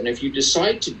questions. And if you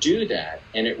decide to do that,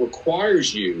 and it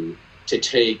requires you to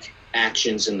take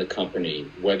actions in the company,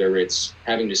 whether it's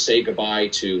having to say goodbye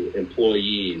to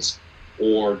employees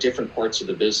or different parts of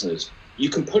the business, you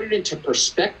can put it into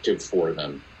perspective for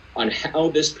them on how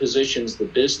this positions the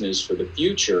business for the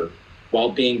future, while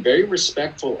being very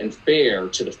respectful and fair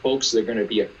to the folks that are going to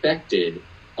be affected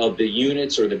of the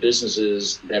units or the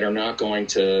businesses that are not going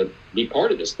to be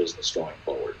part of this business going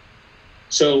forward.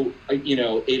 So,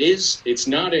 it's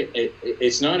not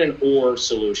an or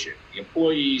solution, the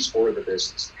employees or the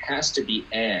business. It has to be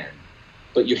and,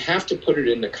 but you have to put it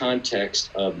in the context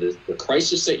of the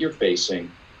crisis that you're facing,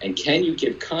 and can you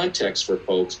give context for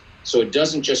folks so it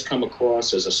doesn't just come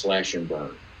across as a slash and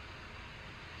burn?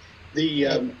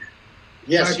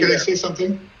 Yes, Mark, can there. I say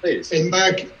something? Please. And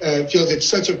Mark, feels it's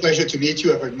such a pleasure to meet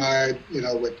you. I've admired,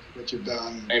 what you've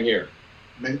done. I'm here.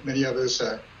 Many of us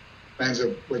are fans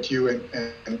of what you and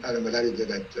Adam Malati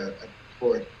did at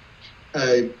Ford.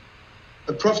 Only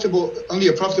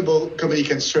a profitable company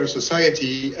can serve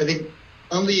society. I think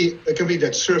only a company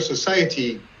that serves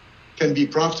society can be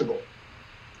profitable.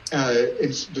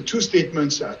 The two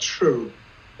statements are true.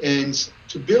 And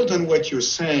to build on what you're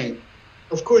saying,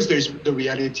 of course, there's the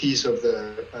realities of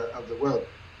the world.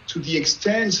 To the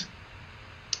extent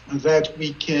that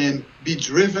we can be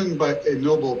driven by a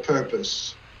noble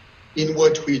purpose in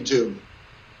what we do,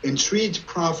 and treat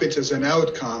profit as an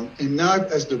outcome and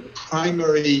not as the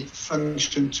primary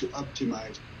function to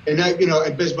optimize. And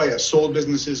at Best Buy, I've sold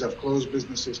businesses, I've closed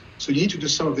businesses. So you need to do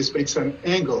some of this based on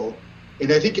angle.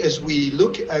 And I think as we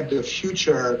look at the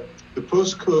future, the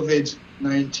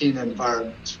post-COVID-19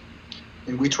 environment,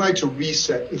 and we try to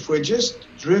reset, if we're just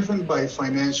driven by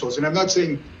financials, and I'm not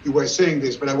saying you were saying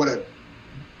this, but I want to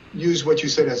use what you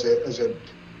said as a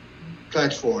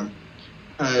platform.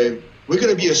 We're going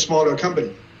to be a smaller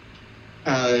company.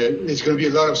 There's going to be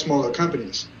a lot of smaller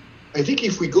companies. I think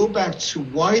if we go back to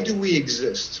why do we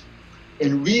exist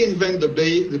and reinvent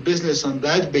the business on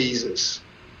that basis,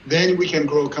 then we can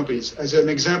grow companies. As an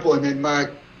example, and then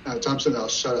Mark Thompson, I'll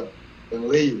shut up and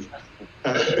leave.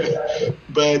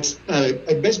 But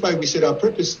at Best Buy, we said our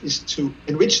purpose is to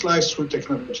enrich lives through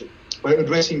technology by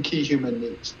addressing key human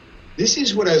needs. This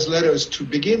is what has led us to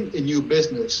begin a new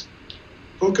business,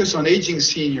 focus on aging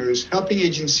seniors, helping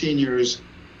aging seniors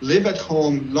live at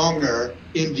home longer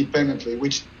independently,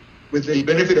 which with the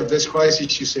benefit of this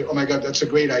crisis, you say, oh my God, that's a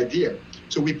great idea.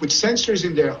 So we put sensors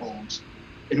in their homes,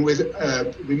 and with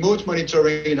remote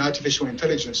monitoring and artificial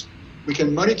intelligence, we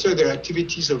can monitor their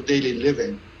activities of daily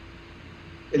living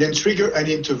and then trigger an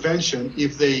intervention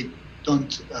if they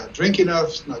don't drink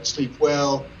enough, not sleep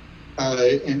well,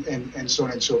 and so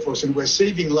on and so forth. And we're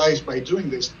saving lives by doing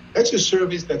this. That's a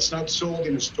service that's not sold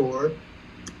in a store.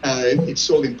 It's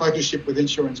sold in partnership with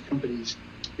insurance companies.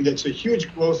 And that's a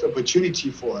huge growth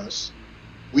opportunity for us.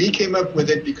 We came up with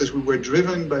it because we were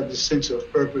driven by the sense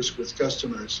of purpose with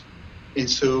customers. And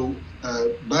so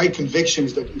my conviction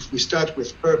is that if we start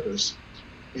with purpose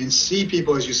and see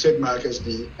people, as you said, Mark, as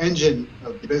the engine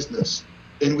of the business,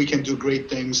 then we can do great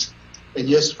things. And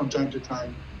yes, from time to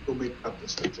time, we'll make up the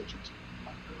decisions.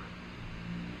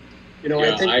 You know,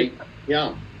 yeah, I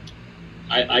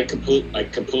think, I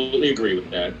completely agree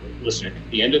with that. Listen,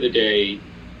 at the end of the day,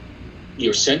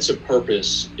 your sense of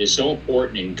purpose is so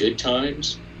important in good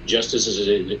times, just as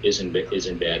it is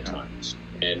in bad times.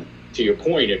 And to your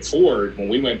point, at Ford, when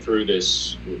we went through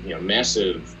this,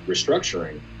 massive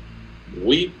restructuring,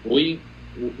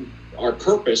 our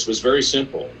purpose was very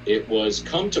simple. It was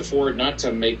come to Ford not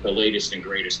to make the latest and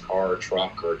greatest car or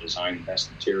truck or design the best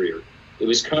interior. It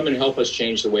was come and help us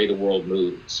change the way the world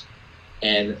moves.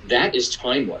 And that is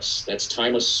timeless. That's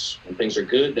timeless when things are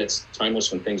good. That's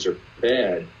timeless when things are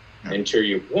bad. And to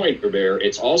your point, Hubert,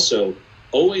 it's also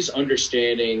always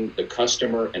understanding the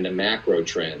customer and the macro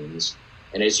trends.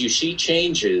 And as you see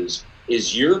changes,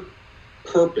 is your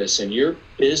purpose and your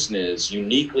business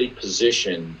uniquely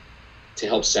positioned to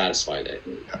help satisfy that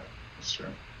need? Yeah, that's true.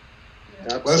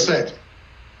 Absolutely. Well said.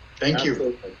 Thank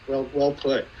you. Well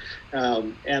put.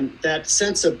 And that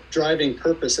sense of driving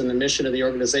purpose and the mission of the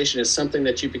organization is something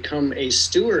that you become a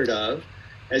steward of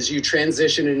as you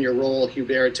transition in your role,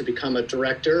 Hubert, to become a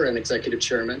director and executive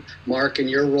chairman. Mark, in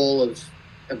your role of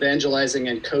evangelizing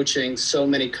and coaching so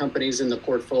many companies in the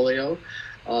portfolio.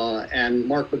 And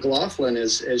Mark McLaughlin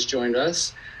has joined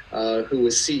us, who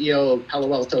was CEO of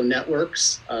Palo Alto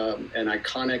Networks, an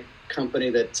iconic company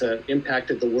that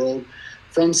impacted the world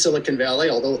from Silicon Valley,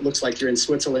 although it looks like you're in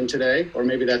Switzerland today, or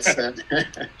maybe that's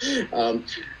that.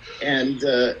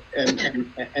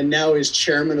 And now is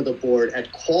chairman of the board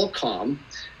at Qualcomm,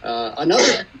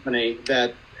 another company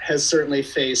that has certainly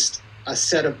faced a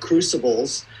set of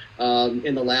crucibles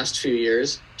in the last few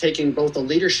years, taking both a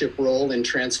leadership role in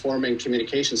transforming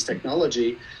communications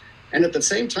technology, and at the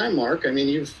same time, Mark, I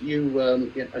mean,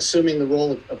 you assuming the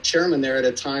role of chairman there at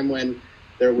a time when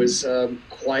there was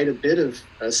quite a bit of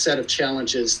a set of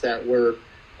challenges that were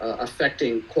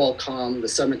affecting Qualcomm, the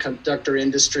semiconductor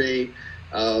industry,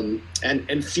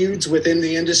 and feuds within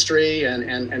the industry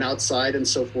and outside and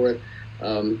so forth.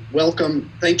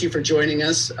 Welcome. Thank you for joining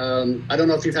us. I don't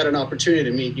know if you've had an opportunity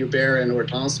to meet Hubert and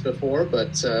Hortense before,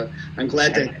 but I'm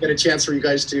glad to get a chance for you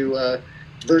guys to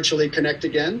virtually connect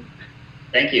again.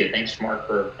 Thank you. Thanks, Mark,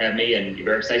 for having me. And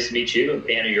Hubert, it's nice to meet you. I'm a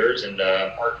fan of yours. And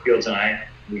Mark Fields and I,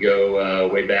 we go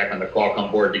way back on the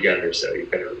Qualcomm board together. So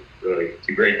you've got really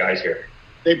two great guys here.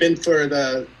 They've been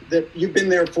you've been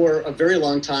there for a very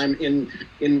long time in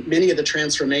many of the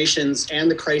transformations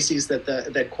and the crises that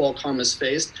Qualcomm has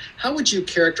faced. How would you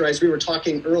characterize, we were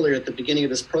talking earlier at the beginning of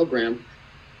this program,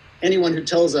 anyone who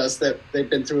tells us that they've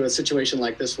been through a situation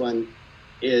like this one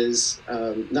is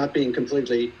not being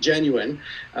completely genuine.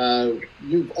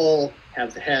 You all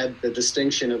have had the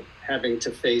distinction of having to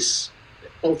face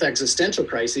both existential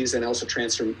crises and also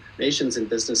transformations in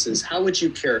businesses. How would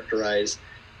you characterize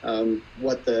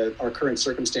what our current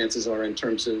circumstances are in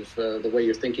terms of the way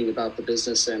you're thinking about the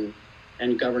business and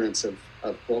governance of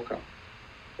Qualcomm?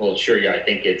 Well, sure. Yeah, I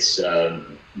think it's to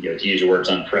use the words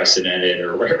unprecedented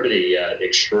or whatever the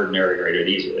extraordinary, right? Are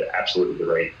these absolutely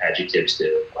the right adjectives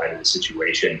to apply to the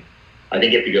situation? I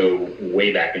think you have to go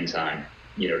way back in time,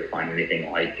 to find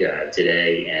anything like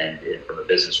today. And from a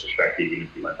business perspective, even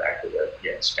if you went back to the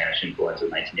Spanish influenza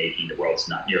of 1918, the world's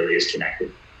not nearly as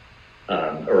connected.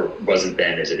 Or wasn't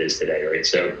then as it is today, right?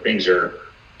 So things are,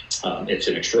 it's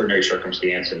an extraordinary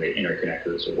circumstance, and the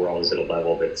interconnected the world is at a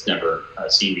level that's never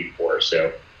seen before.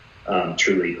 So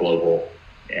truly global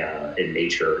in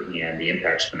nature, and the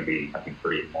impact's going to be, I think,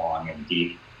 pretty long and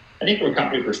deep. I think from a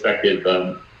company perspective,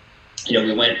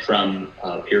 we went from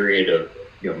a period of,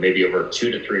 maybe over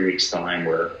 2 to 3 weeks time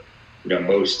where,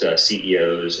 most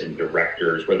CEOs and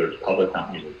directors, whether it's public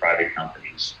companies or private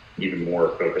companies, even more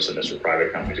focus on this for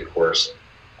private companies, of course,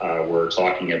 we're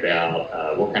talking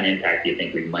about what kind of impact do you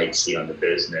think we might see on the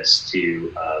business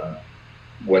to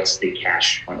what's the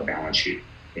cash on the balance sheet.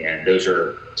 And those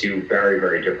are two very,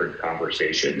 very different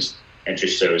conversations, and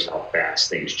just shows how fast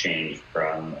things change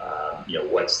from,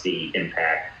 what's the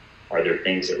impact? Are there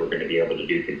things that we're going to be able to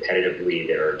do competitively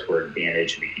that are to our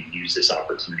advantage? We can use this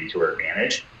opportunity to our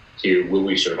advantage to, will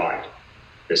we survive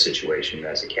the situation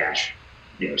as a cash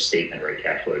statement, right?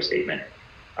 Cash flow statement.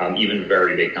 Even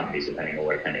very big companies, depending on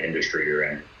what kind of industry you're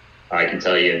in. I can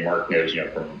tell you, and Mark knows,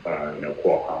 from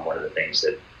Qualcomm, one of the things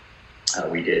that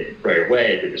we did right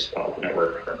away at the Palo Alto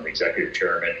Network from executive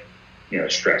chairman,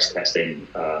 stress testing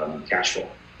cash flow.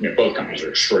 Both companies are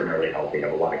extraordinarily healthy,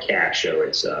 have a lot of cash, so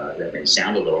it's that may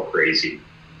sound a little crazy,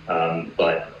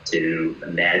 but to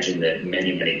imagine that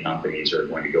many, many companies are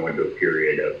going to go into a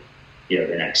period of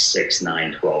the next 6,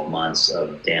 9, 12 months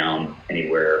of down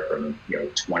anywhere from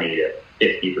 20 to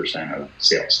 50% of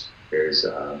sales is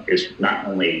not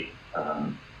only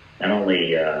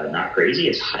not crazy,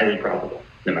 it's highly probable,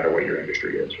 no matter what your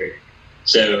industry is, right?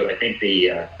 So I think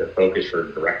the focus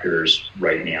for directors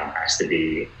right now has to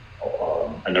be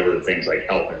a number of things like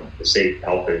the safe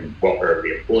health and welfare of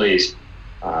the employees.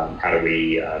 How do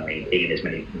we maintain as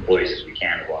many employees as we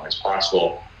can as long as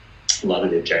possible? A lot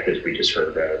of the objectives we just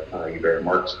heard Hubert and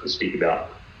Mark speak about.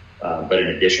 But in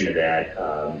addition to that,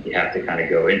 you have to kind of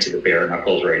go into the bare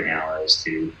knuckles right now as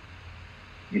to,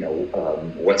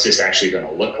 what's this actually going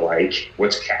to look like?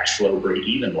 What's cash flow break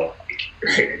even look like?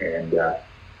 Right? And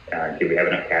do we have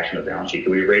enough cash on the balance sheet?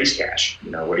 Do we raise cash?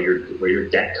 What are your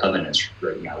debt covenants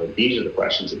right now? These are the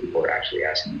questions that people are actually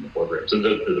asking in the boardroom. So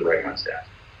those are the right ones to ask.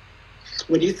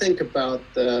 When you think about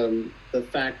the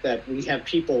fact that we have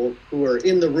people who are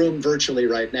in the room virtually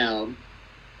right now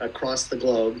across the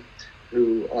globe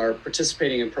who are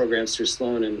participating in programs through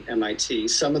Sloan and MIT,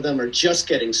 some of them are just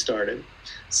getting started,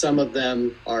 some of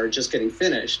them are just getting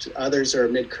finished, others are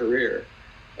mid-career.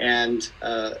 And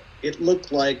it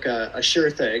looked like a sure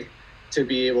thing to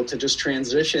be able to just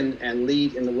transition and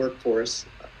lead in the workforce.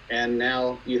 And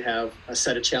now you have a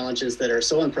set of challenges that are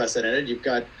so unprecedented. You've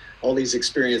got all these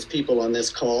experienced people on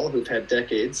this call who've had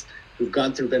decades, who've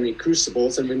gone through many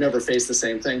crucibles, and we've never faced the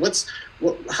same thing.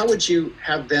 How would you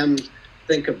have them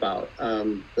think about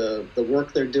the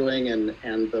work they're doing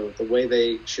and the way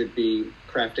they should be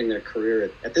crafting their career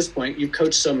at this point? You've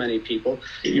coached so many people,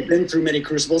 you've been through many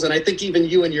crucibles, and I think even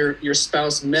you and your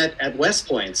spouse met at West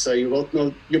Point, so you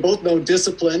both know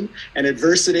discipline and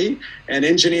adversity and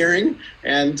engineering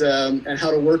and how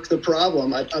to work the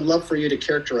problem. I'd love for you to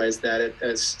characterize that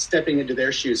as stepping into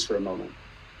their shoes for a moment.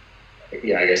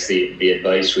 Yeah, I guess the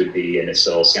advice would be, and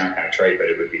it'll sound kind of trite, but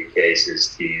it would be the case,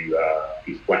 is to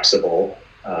be flexible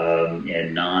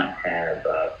and not have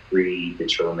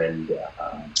predetermined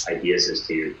ideas as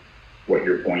to what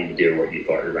you're going to do, what you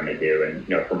thought you were going to do.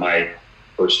 And, for my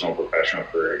personal professional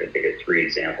career, I can think of 3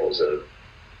 examples of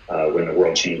when the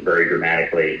world changed very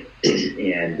dramatically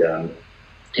and,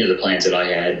 the plans that I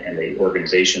had and the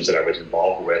organizations that I was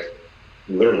involved with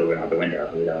literally went out the window,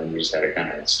 and you just had to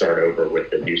kind of start over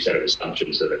with the new set of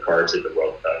assumptions of the cards that the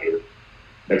world dealt you.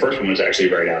 The first one was actually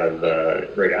right out of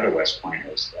West Point. I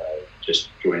was just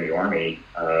joined the Army.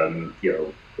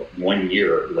 1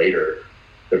 year later,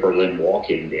 the Berlin Wall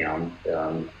came down.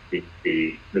 One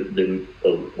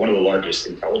of the largest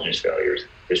intelligence failures in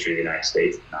the history of the United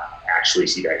States. Did not actually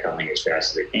see that coming as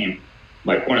fast as it came.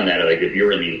 My point on that, like if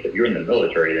you're in the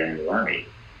military, then in the Army,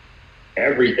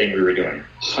 everything we were doing,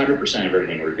 100% of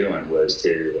everything we were doing was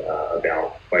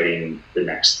about fighting the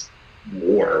next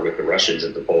war with the Russians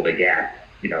at the Volga Gap,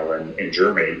 in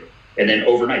Germany. And then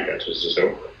overnight, that was just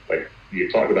over. Like you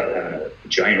talk about having a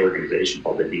giant organization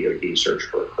called the DoD Search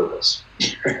for a Purpose,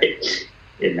 right?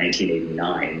 In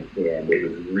 1989. And it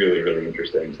was really, really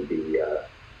interesting to be,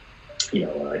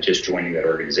 just joining that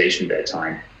organization at that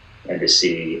time and to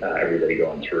see everybody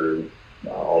going through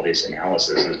all this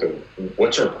analysis as to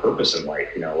what's our purpose in life,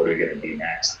 what are we going to do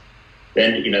next?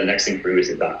 Then, the next thing for me was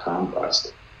the .com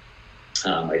bust.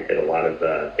 I did a lot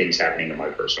of things happening in my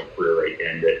personal career right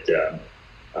then that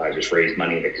I just raised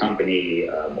money in the company,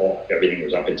 everything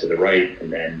was up and to the right,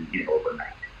 and then,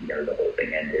 overnight, the whole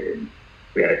thing ended, and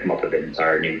we had to come up with an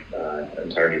entire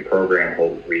new program,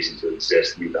 whole reason to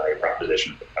exist, new value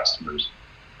proposition for customers.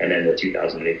 And then the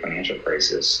 2008 financial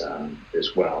crisis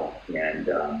as well, and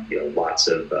lots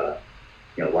of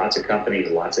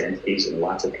companies, lots of entities, and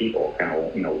lots of people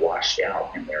kind of washed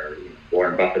out in there.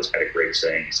 Warren Buffett's got a great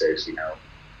saying. He says,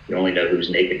 you only know who's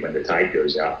naked when the tide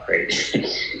goes out, right?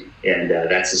 And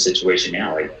that's the situation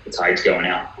now. Like the tide's going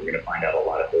out. We're going to find out a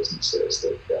lot of businesses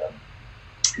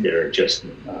that are just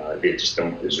they just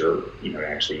don't deserve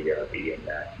actually be in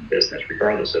that business,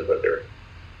 regardless of what their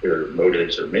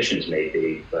motives or missions may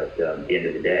be, but at the end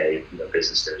of the day,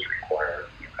 businesses require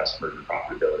customers and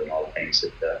profitability and all the things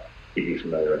that you'd be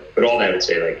familiar with. But all that I would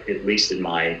say, like at least in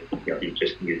my, you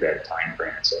just use that time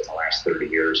frame. So in the last 30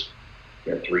 years,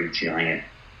 3 giant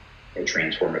and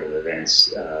transformative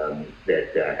events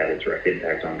that had a direct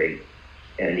impact on me.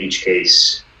 And in each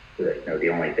case, the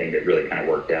only thing that really kind of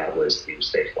worked out was to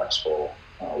stay flexible,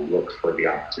 look for the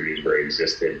opportunities where it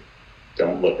existed.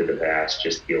 Don't look at the past,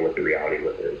 just deal with the reality,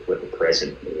 what the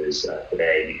present is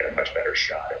today, and you get a much better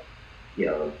shot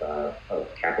of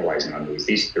capitalizing on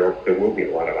these. There will be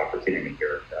a lot of opportunity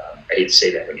here. I hate to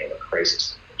say that when you have a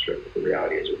crisis. The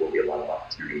reality is there will be a lot of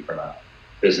opportunity from a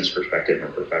business perspective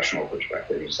and professional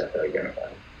perspective. You just have to identify.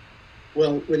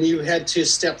 Well, when you had to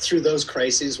step through those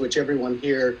crises, which everyone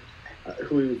here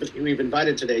who we've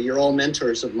invited today. You're all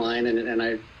mentors of mine, and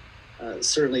I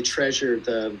certainly treasure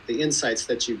the insights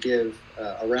that you give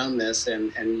around this.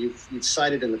 And you've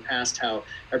cited in the past how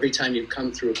every time you've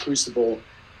come through a crucible,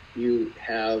 you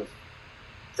have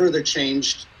further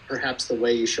changed perhaps the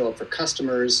way you show up for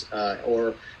customers,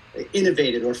 or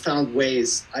innovated or found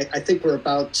ways. I think we're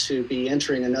about to be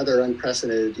entering another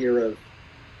unprecedented era of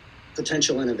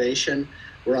potential innovation.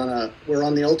 We're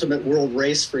on the ultimate world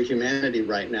race for humanity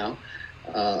right now,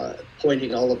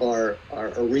 pointing all of our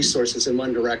resources in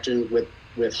one direction,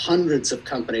 with hundreds of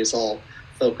companies all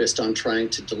focused on trying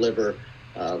to deliver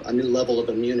a new level of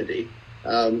immunity.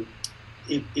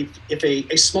 If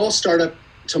a small startup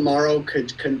tomorrow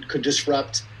could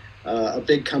disrupt a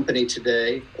big company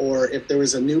today, or if there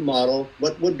was a new model,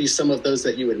 what would be some of those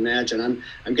that you would imagine?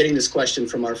 I'm getting this question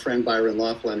from our friend Byron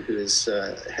McLaughlin, who is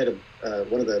head of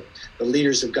one of the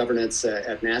leaders of governance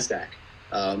at NASDAQ,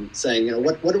 saying,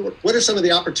 what are some of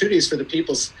the opportunities for the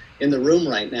people in the room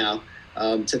right now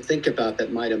to think about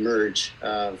that might emerge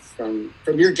from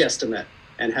your guesstimate,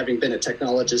 and having been a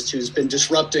technologist who's been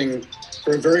disrupting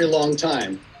for a very long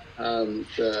time? I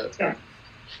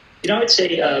would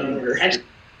say actually,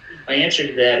 my answer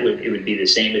to that would be the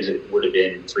same as it would have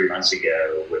been 3 months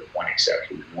ago, with one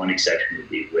exception. One exception would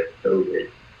be with COVID.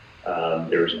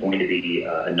 There's going to be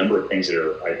a number of things that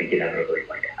are, I think, inevitably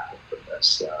going to happen from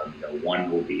this.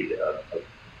 One will be a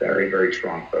very, very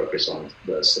strong focus on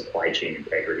the supply chain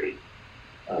integrity,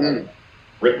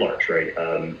 writ large, right?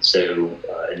 And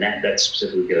that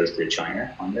specifically goes to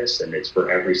China on this, and it's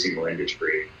for every single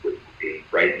industry. Which would be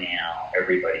right now,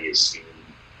 everybody is seeing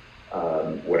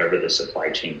whatever the supply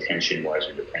chain tension was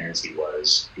or dependency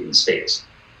was in states.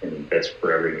 And that's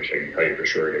for every industry. I can tell you for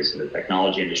sure it is in the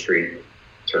technology industry.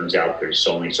 Turns out there's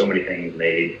so many things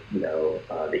made,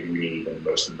 that you need, and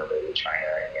most of them are made in China.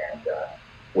 And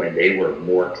when they were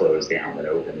more closed down than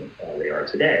open they are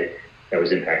today, that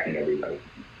was impacting everybody.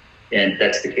 And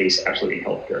that's the case absolutely in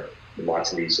healthcare.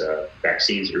 Lots of these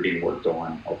vaccines that are being worked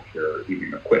on, healthcare,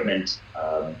 even equipment,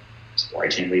 supply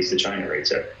chain leads to China, right?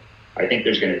 So I think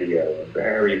there's going to be a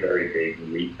very, very big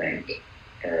rethink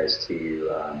as to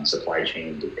supply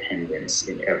chain dependence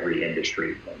in every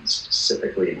industry, and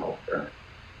specifically in healthcare.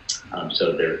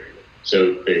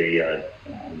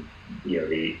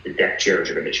 The deck chairs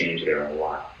are going to change there a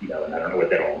lot, and I don't know what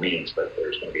that all means, but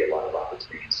there's going to be a lot of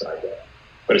opportunity inside that.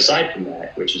 But aside from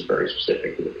that, which is very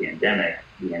specific to the pandemic,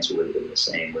 the answer would have been the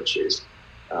same, which is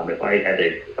if I had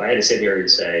to sit here and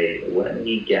say, let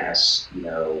me guess,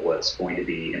 what's going to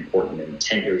be important in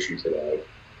 10 years from today,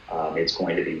 it's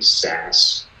going to be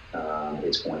SaaS,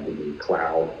 it's going to be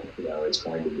cloud, it's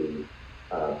going to be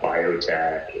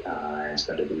biotech, it's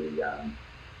going to be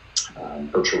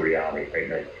virtual reality,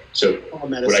 right? So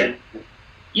medicine.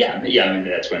 I mean,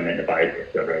 that's what I meant,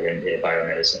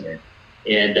 biomedicine.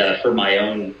 And for my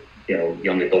own,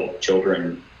 young adult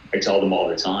children, I tell them all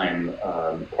the time,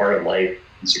 part of life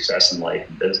and success in life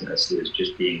and business is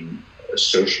just being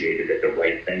associated at the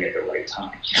right thing at the right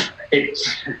time.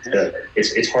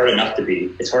 It's hard enough to be,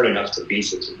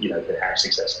 to have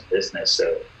success in business.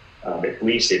 So at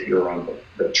least if you're on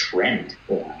the trend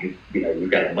line,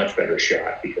 you've got a much better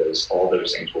shot, because all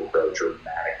those things will grow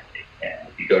dramatically. And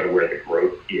if you go to where the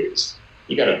growth is,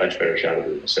 you got a much better shot of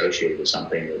being associated with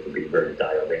something that will be very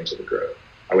dialed into the growth.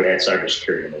 I would add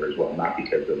cybersecurity in there as well, not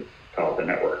because of Palo Alto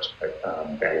Networks, but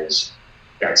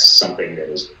that's something that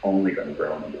is only going to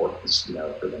grow in importance,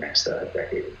 for the next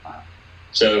decade of time.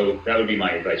 So that would be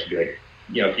my advice. Would be like,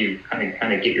 if you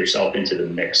kind of get yourself into the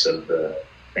mix of the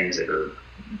things that are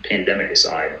pandemic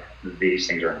aside, these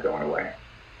things aren't going away.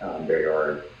 There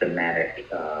are thematic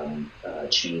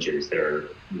changes that are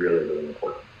really, really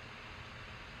important.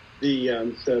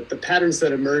 The patterns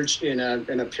that emerge in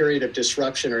a period of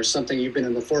disruption are something you've been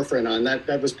in the forefront on.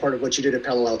 That was part of what you did at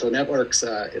Palo Alto Networks.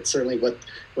 It's certainly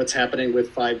what's happening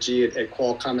with 5G at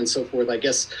Qualcomm and so forth. I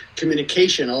guess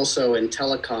communication also, and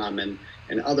telecom and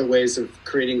other ways of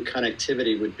creating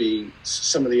connectivity would be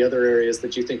some of the other areas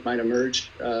that you think might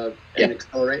emerge and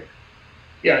accelerate.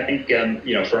 Yeah, I think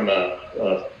from a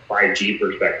 5G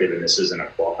perspective, and this isn't a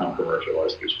Qualcomm commercial,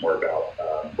 it's more about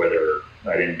whether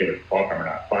I didn't do it with Qualcomm or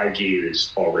not. 5G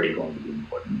is already going to be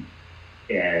important,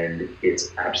 and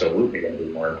it's absolutely going to be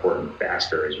more important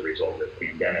faster as a result of the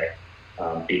pandemic,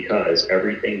 because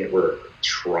everything that we're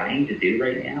trying to do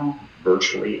right now,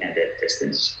 virtually and at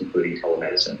distance, including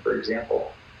telemedicine, for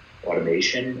example,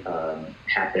 automation,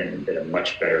 happened at a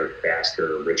much better,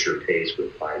 faster, richer pace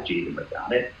with 5G than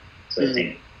without it. So I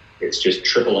think it's just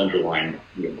triple underlined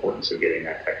the importance of getting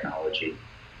that technology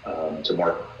to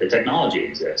market. The technology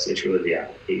exists. It's really the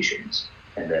applications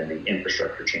and then the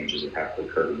infrastructure changes that have to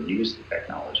occur to use the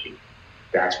technology.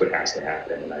 That's what has to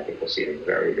happen, and I think we'll see a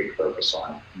very big focus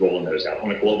on rolling those out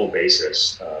on a global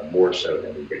basis, more so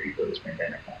than we did before this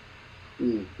pandemic.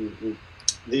 Mm-hmm.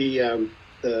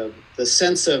 The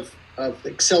sense of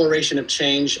acceleration of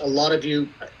change. All of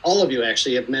you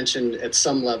actually have mentioned at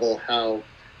some level how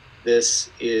this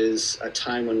is a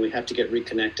time when we have to get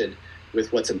reconnected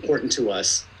with what's important to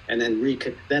us, and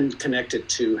then connect it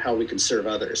to how we can serve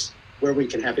others, where we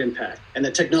can have impact, and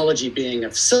the technology being a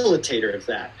facilitator of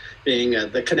that, being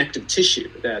the connective tissue,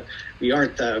 that we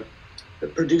aren't the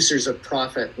producers of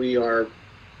profit. We are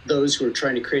those who are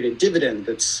trying to create a dividend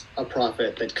that's a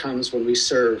profit that comes when we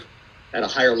serve at a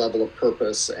higher level of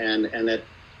purpose, and that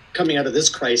coming out of this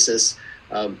crisis,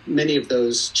 many of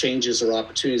those changes or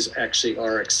opportunities actually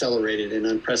are accelerated in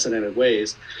unprecedented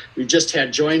ways. We've just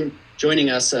had joining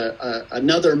us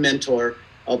another mentor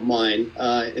of mine,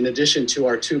 in addition to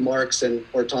our two Marks and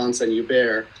Hortense and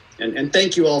Hubert. And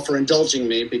thank you all for indulging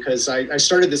me, because I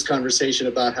started this conversation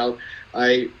about how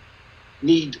I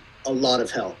need a lot of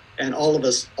help, and all of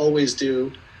us always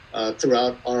do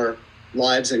throughout our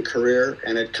lives and career,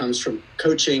 and it comes from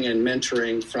coaching and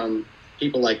mentoring from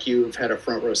people like you who've had a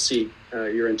front row seat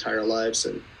your entire lives,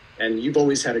 and you've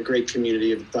always had a great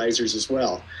community of advisors as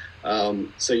well.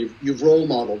 So you've role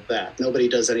modeled that. Nobody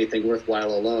does anything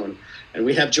worthwhile alone. And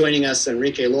we have joining us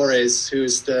Enrique Lores,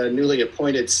 who's the newly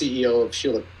appointed CEO of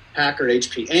Hewlett Packard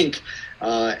HP Inc.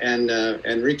 And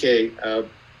Enrique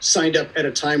signed up at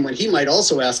a time when he might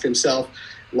also ask himself,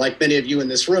 like many of you in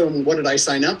this room, what did I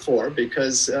sign up for?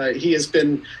 Because he has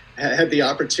had the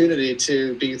opportunity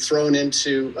to be thrown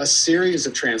into a series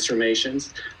of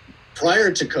transformations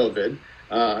prior to COVID.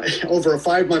 Over a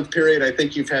 5-month period, I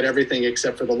think you've had everything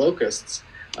except for the locusts,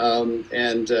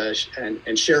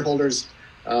 and shareholders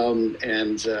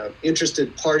and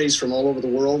interested parties from all over the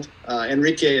world.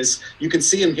 Enrique you can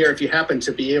see him here if you happen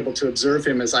to be able to observe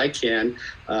him as I can.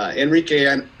 Enrique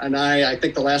and I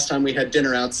think the last time we had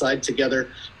dinner outside together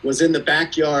was in the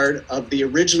backyard of the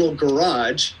original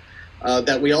garage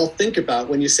that we all think about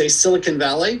when you say Silicon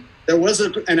Valley. There was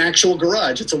an actual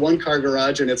garage. It's a one-car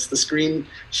garage, and it's the screen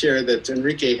share that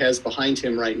Enrique has behind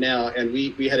him right now. And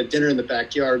we had a dinner in the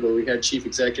backyard where we had chief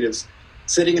executives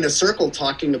sitting in a circle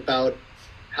talking about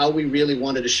how we really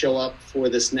wanted to show up for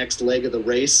this next leg of the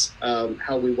race,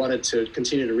 how we wanted to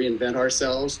continue to reinvent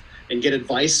ourselves and get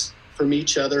advice from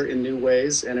each other in new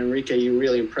ways. And Enrique, you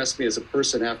really impressed me as a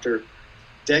person after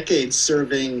decades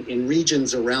serving in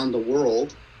regions around the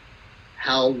world,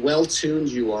 how well-tuned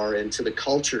you are into the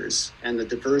cultures and the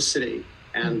diversity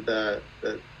and the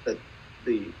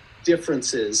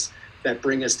differences that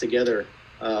bring us together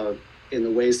in the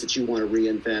ways that you want to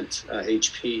reinvent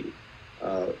HP.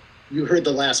 You heard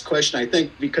the last question, I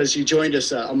think, because you joined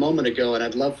us a moment ago, and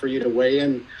I'd love for you to weigh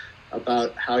in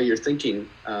about how you're thinking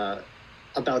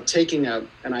about taking an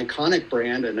iconic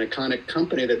brand, an iconic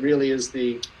company that really is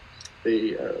the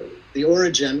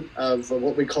origin of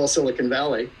what we call Silicon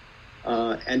Valley,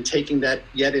 and taking that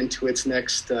yet into its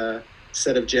next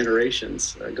set of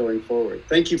generations going forward.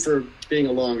 Thank you for being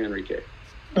along, Enrique.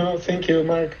 No, thank you,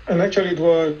 Mark. And actually,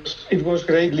 it was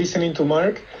great listening to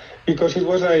Mark, because it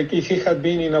was like if he had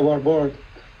been in our board,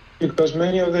 because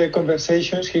many of the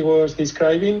conversations he was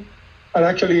describing are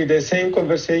actually the same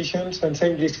conversations and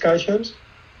same discussions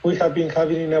we have been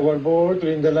having in our board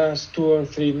during the last 2 or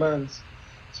 3 months.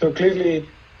 So clearly,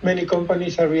 many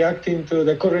companies are reacting to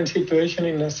the current situation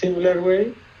in a similar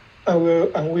way,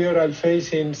 and we are all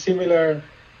facing similar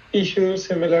issues,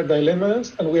 similar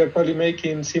dilemmas, and we are probably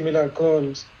making similar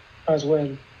calls as well.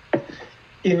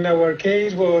 In our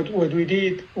case, what we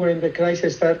did when the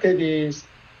crisis started is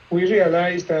we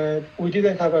realized that we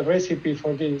didn't have a recipe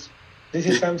for this. This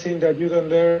is something that you don't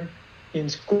learn in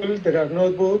school. There are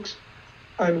notebooks.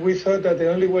 And we thought that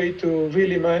the only way to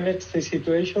really manage the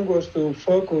situation was to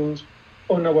focus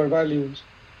on our values,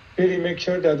 really make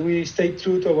sure that we stay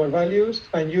true to our values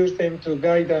and use them to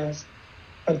guide us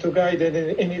and to guide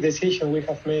any decision we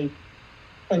have made.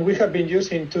 And we have been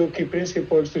using 2 key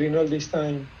principles during all this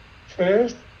time.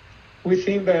 First, we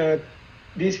think that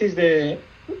this is the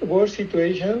worst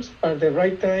situations are the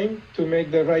right time to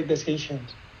make the right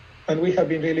decisions. And we have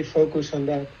been really focused on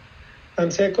that.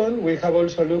 And second, we have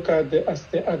also looked at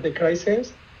the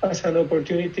crisis as an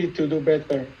opportunity to do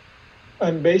better.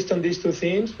 And based on these 2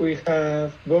 things, we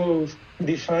have both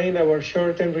defined our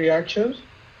short-term reactions,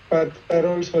 but are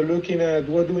also looking at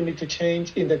what do we need to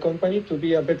change in the company to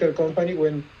be a better company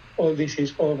when all this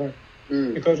is over.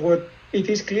 Because what it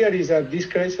is clear is that this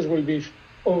crisis will be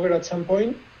over at some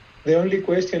point. The only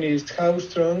question is how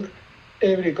strong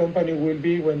every company will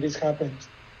be when this happens.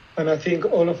 And I think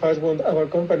all of us want our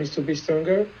companies to be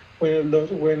stronger when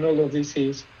all of this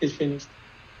is finished.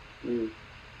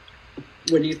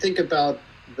 When you think about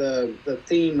the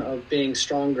theme of being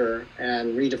stronger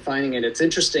and redefining it, it's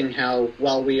interesting how,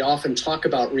 while we often talk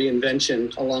about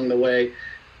reinvention along the way,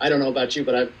 I don't know about you,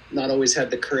 but I've not always had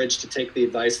the courage to take the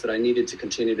advice that I needed to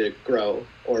continue to grow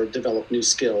or develop new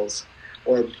skills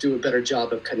or do a better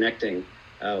job of connecting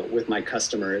with my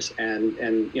customers. And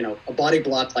a body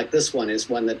block like this one is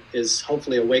one that is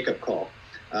hopefully a wake-up call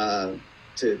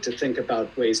to think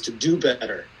about ways to do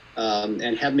better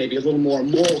and have maybe a little more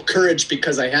moral courage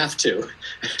because I have to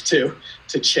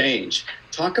change.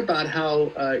 Talk about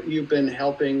how you've been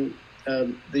helping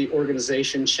the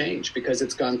organization change, because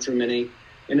it's gone through many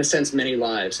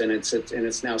lives, and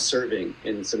it's now serving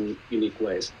in some unique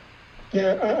ways.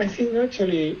 Yeah, I think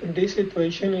actually this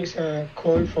situation is a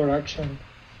call for action,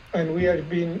 and we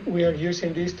are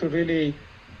using this to really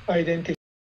identify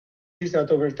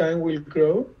that over time will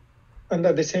grow, and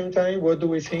at the same time, what do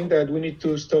we think that we need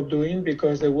to stop doing,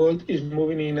 because the world is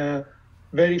moving in a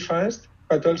very fast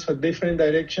but also different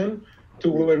direction to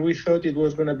where we thought it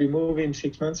was going to be moving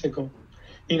 6 months ago.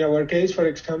 In our case, for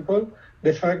example,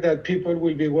 the fact that people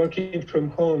will be working from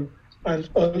home and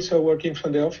also working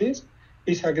from the office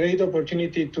is a great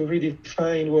opportunity to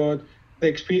redefine what the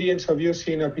experience of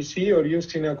using a PC or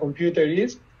using a computer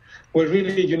is, where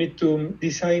really you need to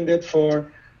design that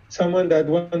for someone that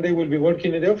one day will be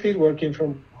working in the office, working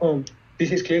from home.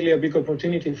 This is clearly a big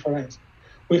opportunity for us.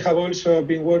 We have also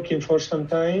been working for some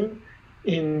time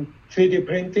in 3D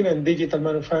printing and digital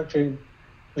manufacturing.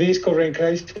 This current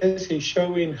crisis is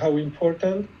showing how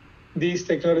important these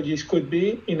technologies could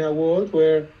be in a world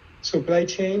where supply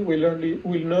chain will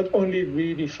not only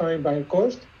be defined by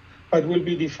cost, but will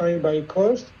be defined by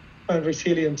cost and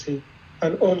resiliency.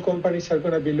 And all companies are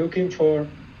going to be looking for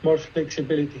more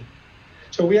flexibility.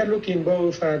 So we are looking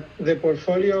both at the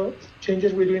portfolio,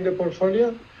 changes we do in the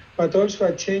portfolio, but also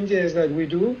at changes that we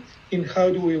do in how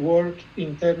do we work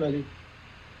internally.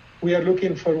 We are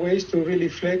looking for ways to really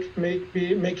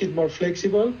make it more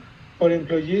flexible for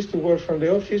employees to work from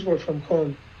the office, work from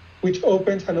home, which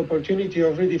opens an opportunity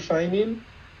of redefining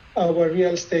our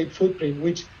real estate footprint,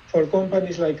 which for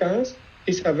companies like us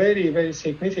is a very, very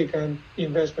significant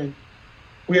investment.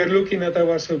 We are looking at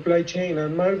our supply chain,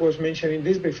 and Mark was mentioning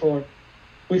this before.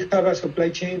 We have a supply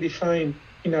chain defined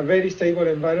in a very stable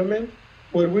environment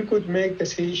where we could make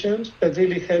decisions that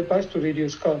really help us to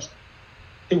reduce cost.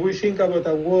 If we think about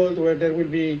a world where there will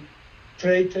be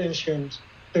trade tensions,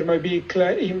 there might be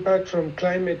impact from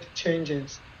climate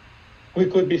changes, we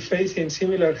could be facing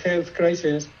similar health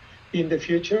crises in the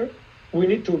future, we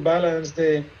need to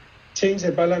change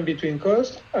the balance between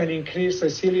cost and increase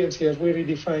resiliency as we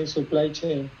redefine supply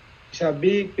chain. It's a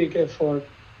big, big effort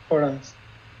for us.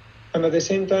 And at the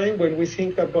same time, when we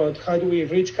think about how do we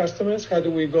reach customers, how do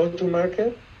we go to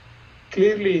market,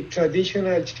 clearly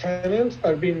traditional channels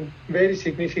are being very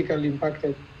significantly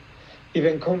impacted.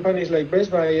 Even companies like Best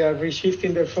Buy are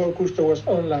reshifting their focus towards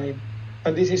online.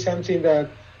 And this is something that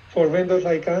for vendors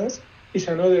like us is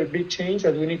another big change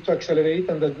that we need to accelerate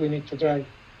and that we need to drive.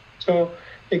 So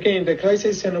again, the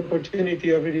crisis is an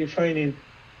opportunity of redefining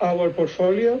our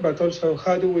portfolio, but also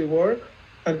how do we work,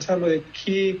 and some of the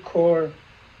key core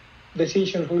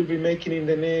decisions we'll be making in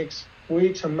the next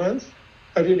weeks and months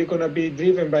are really going to be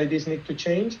driven by this need to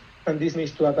change and this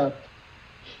needs to adapt.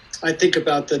 I think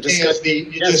about the discussion.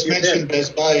 You just mentioned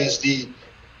Best Buy as the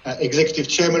executive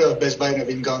chairman of Best Buy, and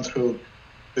having gone through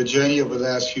the journey over the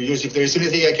last few years. If there's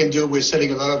anything I can do with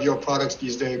selling a lot of your products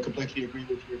these days, I completely agree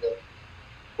with you that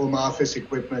home office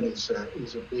equipment is a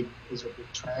big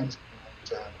trend.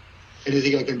 And,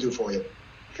 anything I can do for you.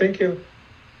 Thank you.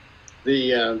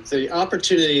 The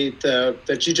opportunity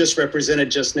that you just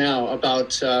represented just now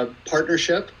about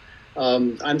partnership,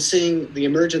 I'm seeing the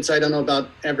emergence. I don't know about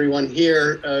everyone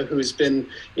here who's been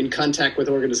in contact with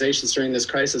organizations during this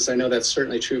crisis. I know that's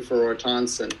certainly true for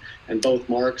Hortense and both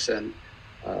Marks and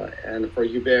for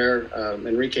Hubert.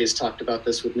 Enrique's talked about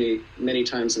this with me many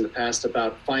times in the past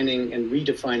about finding and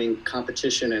redefining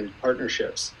competition and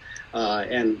partnerships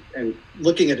and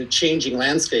looking at a changing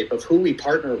landscape of who we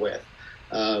partner with.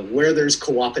 Where there's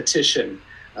co-opetition,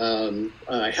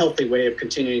 a healthy way of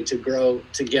continuing to grow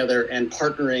together and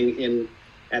partnering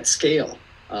at scale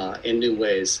in new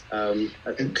ways. Mark,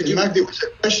 there was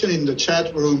a question in the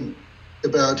chat room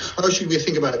about how should we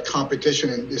think about competition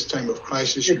in this time of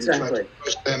crisis? Should we try to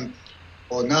push them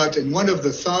or not? And one of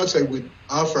the thoughts I would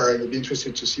offer, and I'd be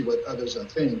interested to see what others are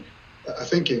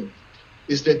thinking,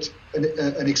 is that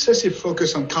an excessive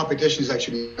focus on competition is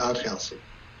actually not healthy.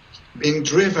 Being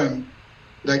driven,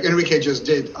 like Enrique just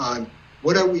did, on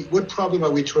what problem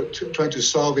are we trying to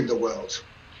solve in the world?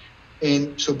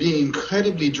 And so being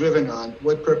incredibly driven on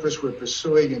what purpose we're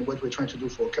pursuing and what we're trying to do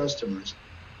for customers.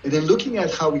 And then looking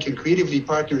at how we can creatively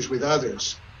partner with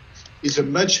others is a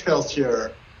much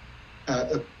healthier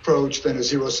approach than a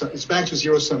zero-sum. It's back to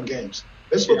zero-sum games.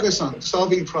 Let's focus on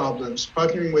solving problems,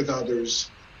 partnering with others.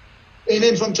 And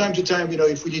then from time to time,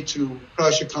 if we need to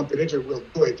crush a competitor, we'll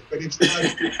do it. But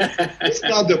it's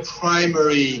not the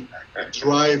primary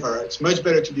driver. It's much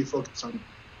better to be focused on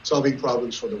solving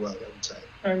problems for the world, I would say.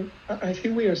 I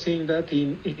think we are seeing that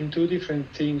in two different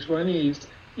things. One is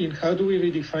in how do we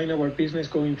redefine our business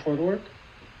going forward?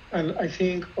 And I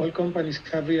think all companies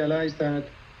have realized that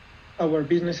our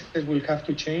businesses will have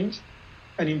to change.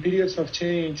 And in periods of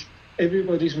change,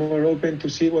 everybody's more open to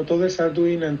see what others are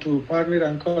doing and to partner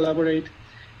and collaborate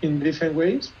in different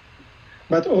ways.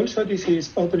 But also this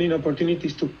is opening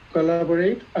opportunities to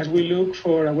collaborate as we look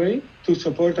for a way to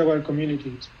support our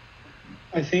communities.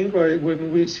 I think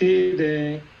when we see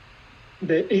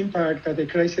the impact that the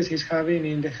crisis is having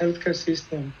in the healthcare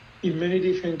system in many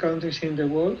different countries in the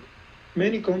world,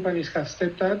 many companies have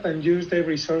stepped up and used their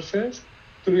resources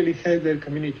to really help their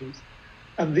communities.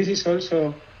 And this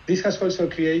has also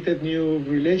created new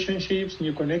relationships,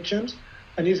 new connections,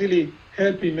 and is really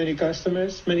helping many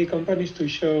customers, many companies to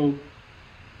show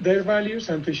their values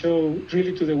and to show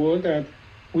really to the world that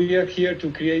we are here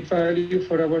to create value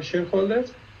for our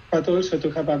shareholders, but also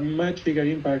to have a much bigger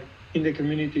impact in the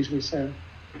communities we serve.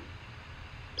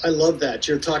 I love that.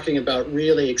 You're talking about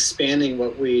really expanding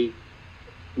what we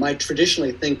might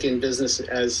traditionally think in business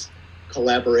as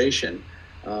collaboration,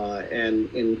 and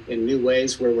in new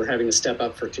ways where we're having to step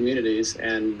up for communities,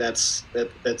 and that's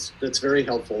very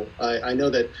helpful. I know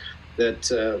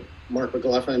that Mark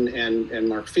McLaughlin and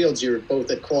Mark Fields, you're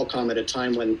both at Qualcomm at a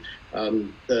time when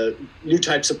the new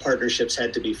types of partnerships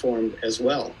had to be formed as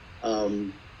well.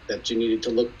 That you needed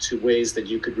to look to ways that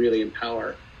you could really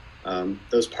empower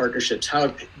those partnerships.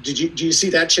 Do you see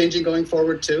that changing going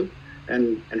forward too?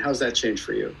 And how's that changed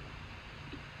for you?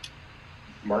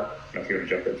 Mark, I don't know if you want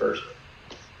to jump in first.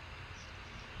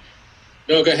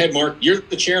 No, go ahead, Mark. You're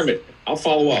the chairman. I'll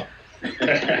follow up.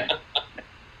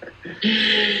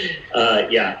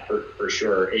 Yeah, for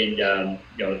sure. And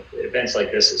events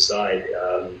like this aside,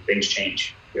 things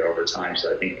change over time.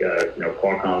 So I think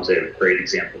Qualcomm's a great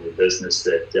example of a business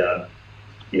that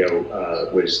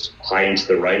was high into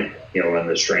the right, on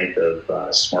the strength of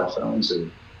smartphones,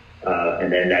 and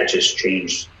then that just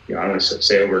changed. I don't want to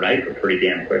say overnight, but pretty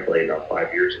damn quickly, about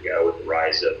 5 years ago, with the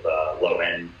rise of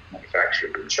low-end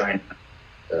manufacturers in China,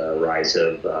 the rise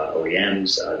of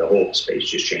OEMs, the whole space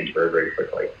just changed very, very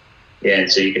quickly.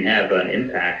 And so you can have an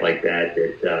impact like that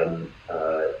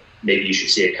maybe you should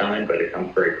see it coming, but it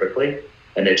comes very quickly.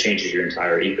 And that changes your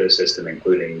entire ecosystem,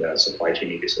 including the supply chain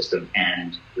ecosystem,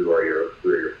 and who are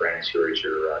your friends, who is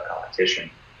your competition,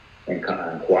 and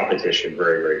co-opetition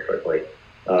very, very quickly.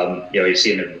 You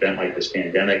see an event like this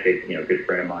pandemic, a good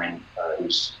friend of mine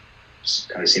who's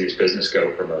kind of seen his business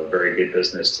go from a very good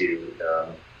business to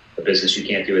a business you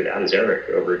can't do without is Eric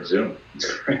over at Zoom.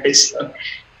 Right? So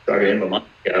talked to him a month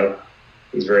ago.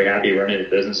 He's very happy running his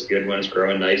business, a good one, it's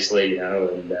growing nicely,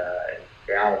 and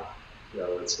now,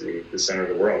 it's the center of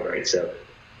the world, right? So,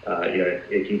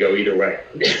 it can go either way.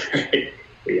 Right?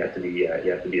 But you have to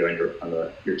be on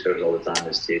your toes all the time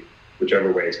as to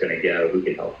whichever way it's going to go, who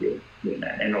can help you in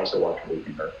that, and also watch who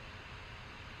can hurt.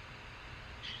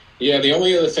 Yeah, the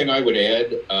only other thing I would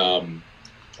add,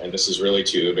 and this is really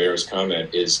to Hubert's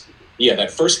comment, is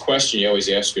that first question you always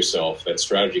ask yourself, that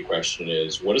strategy question,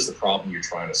 is what is the problem you're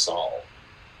trying to solve?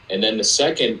 And then the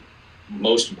second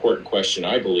most important question,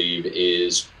 I believe,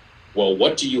 is, well,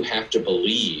 what do you have to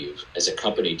believe as a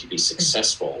company to be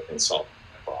successful in solving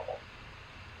that problem?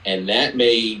 And that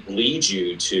may lead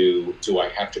you to, do I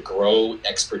have to grow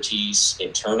expertise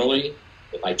internally?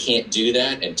 If I can't do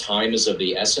that and time is of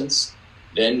the essence,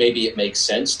 then maybe it makes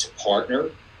sense to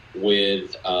partner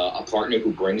with a partner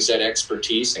who brings that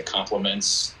expertise and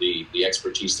complements the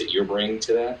expertise that you're bringing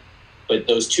to that. But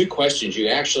those two questions, you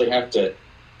actually have to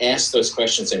ask those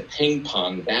questions and ping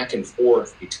pong back and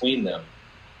forth between them.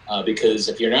 Because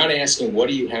if you're not asking what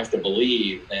do you have to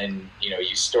believe, then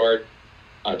you start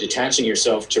detaching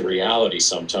yourself to reality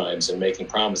sometimes and making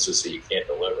promises that you can't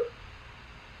deliver.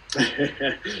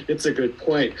 It's a good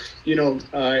point.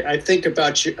 I think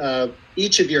about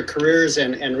each of your careers,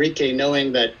 and Enrique,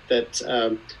 knowing that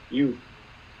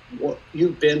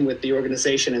you've been with the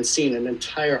organization and seen an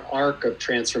entire arc of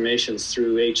transformations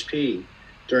through HP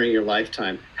during your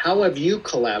lifetime. How have you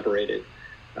collaborated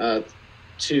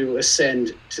to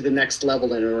ascend to the next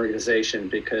level in an organization?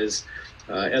 Because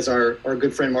As our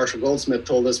good friend Marshall Goldsmith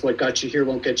told us, what got you here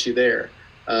won't get you there.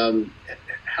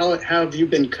 How have you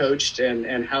been coached,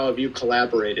 and how have you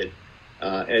collaborated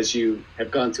as you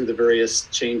have gone through the various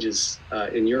changes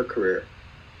in your career?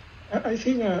 I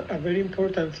think a very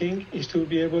important thing is to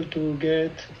be able to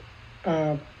get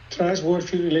a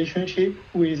trustworthy relationship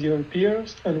with your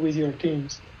peers and with your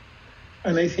teams.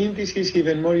 And I think this is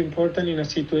even more important in a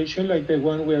situation like the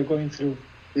one we are going through.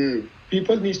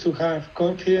 People need to have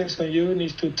confidence in you,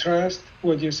 need to trust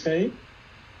what you say,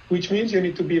 which means you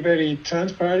need to be very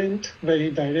transparent, very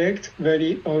direct,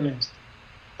 very honest.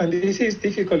 And this is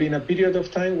difficult in a period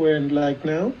of time when, like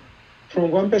now, from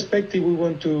one perspective, we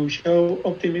want to show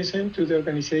optimism to the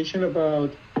organization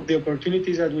about the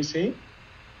opportunities that we see,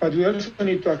 but we also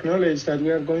need to acknowledge that we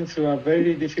are going through a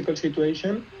very difficult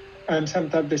situation, and some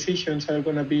tough decisions are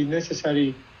going to be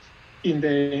necessary in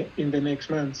the next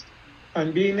months.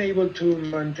 And being able to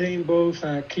maintain both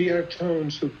a clear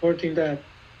tone supporting that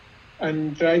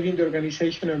and driving the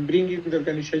organization and bringing the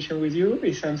organization with you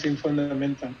is something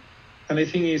fundamental. And I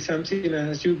think it's something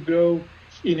as you grow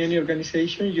in any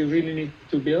organization, you really need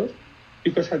to build,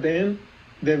 because at the end,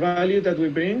 the value that we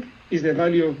bring is the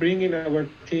value of bringing our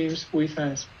teams with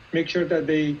us. Make sure that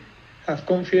they have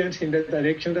confidence in the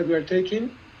direction that we are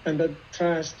taking and that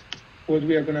trust what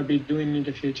we are going to be doing in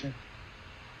the future.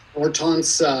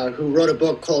 Hortense, who wrote a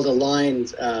book called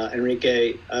Aligned,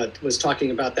 Enrique, was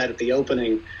talking about that at the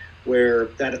opening, where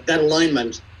that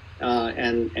alignment,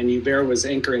 and Hubert was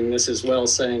anchoring this as well,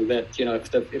 saying that, you know,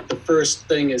 if the first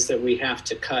thing is that we have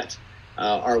to cut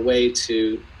our way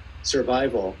to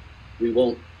survival, we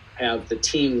won't have the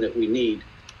team that we need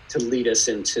to lead us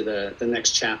into the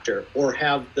next chapter, or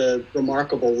have the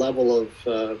remarkable level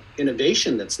of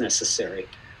innovation that's necessary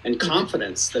and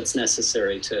confidence that's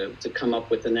necessary to come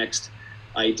up with the next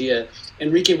idea.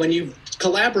 Enrique, when you've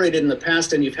collaborated in the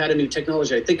past and you've had a new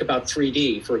technology, I think about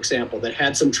 3D, for example, that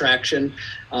had some traction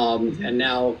and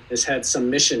now has had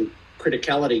some mission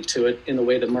criticality to it in the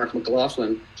way that Mark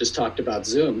McLaughlin just talked about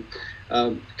Zoom.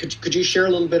 Could you share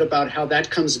a little bit about how that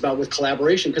comes about with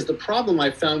collaboration? Because the problem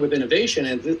I've found with innovation,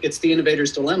 and it's the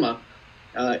innovator's dilemma,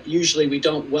 usually we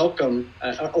don't welcome,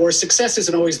 or success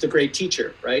isn't always the great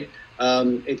teacher, right?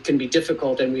 It can be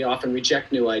difficult and we often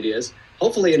reject new ideas.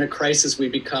 Hopefully in a crisis we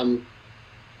become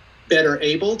better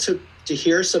able to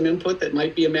hear some input that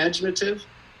might be imaginative.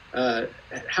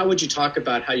 How would you talk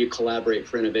about how you collaborate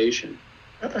for innovation?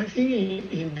 I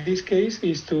think in this case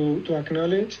is to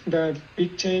acknowledge that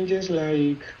big changes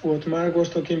like what Mark was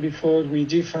talking before with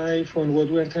G5 on what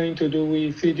we're trying to do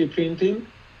with 3D printing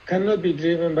cannot be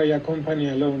driven by a company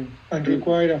alone and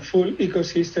require a full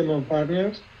ecosystem of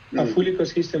partners, a full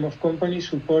ecosystem of companies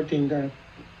supporting that.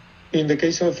 In the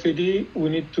case of 3D, we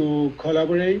need to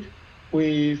collaborate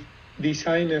with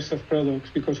designers of products,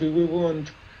 because we will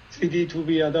want 3D to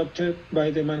be adopted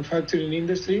by the manufacturing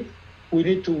industry. We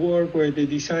need to work with the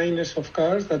designers of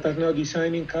cars that are now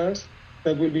designing cars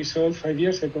that will be sold 5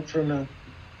 years from now.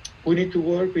 We need to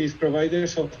work with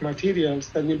providers of materials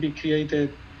that will be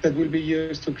created, that will be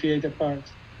used to create the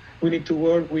parts. We need to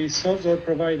work with software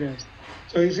providers.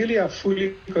 So it's really a full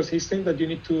ecosystem that you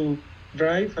need to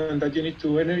drive and that you need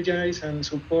to energize and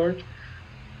support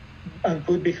and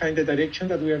put behind the direction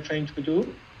that we are trying to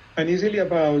do. And it's really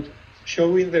about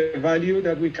showing the value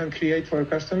that we can create for our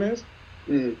customers.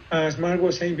 As Mark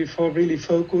was saying before, really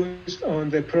focus on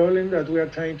the problem that we are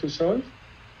trying to solve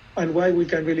and why we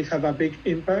can really have a big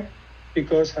impact,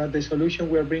 because the solution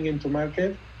we are bringing to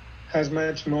market has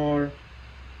much more,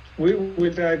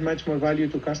 will drive much more value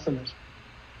to customers.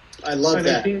 I love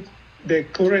that. I think the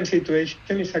current situation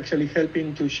is actually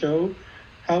helping to show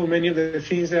how many of the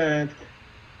things that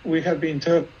we have been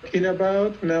talking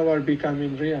about now are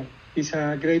becoming real. It's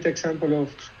a great example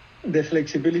of the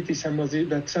flexibility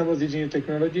that some of these new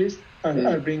technologies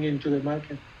are bringing to the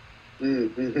market.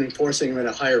 Forcing them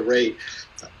at a higher rate.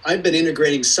 I've been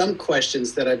integrating some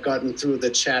questions that I've gotten through the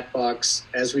chat box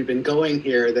as we've been going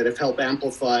here that have helped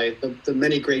amplify the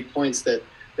many great points that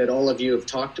all of you have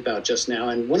talked about just now.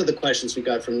 And one of the questions we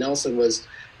got from Nelson was,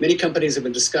 many companies have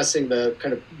been discussing the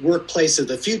kind of workplace of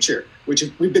the future, which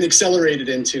we've been accelerated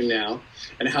into now,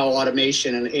 and how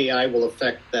automation and AI will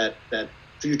affect that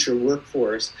future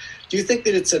workforce. Do you think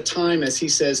that it's a time, as he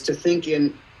says, to think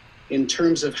in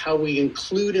terms of how we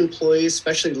include employees,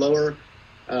 especially lower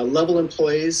level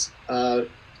employees,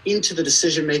 into the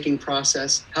decision-making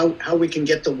process, how we can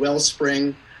get the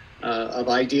wellspring of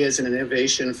ideas and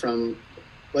innovation from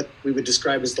what we would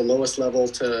describe as the lowest level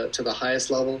to the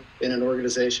highest level in an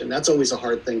organization? That's always a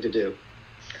hard thing to do.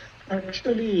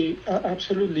 Actually,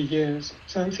 absolutely, yes.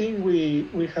 Something we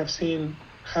have seen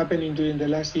happening during the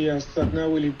last years that now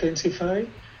will intensify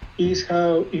is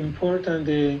how important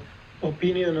the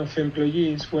opinion of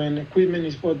employees when equipment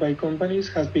is bought by companies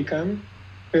has become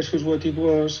versus what it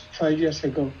was 5 years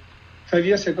ago. 5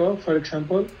 years ago, for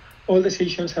example, all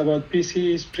decisions about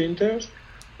PCs, printers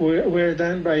were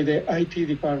done by the IT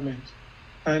department.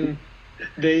 And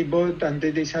they bought and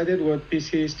they decided what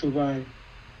PCs to buy.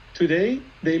 Today,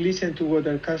 they listen to what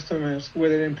their customers, what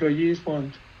their employees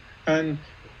want. And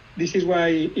this is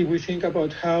why if we think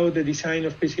about how the design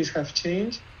of PCs have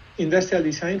changed, industrial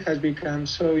design has become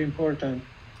so important.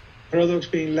 Products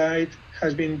being light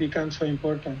has become so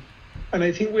important. And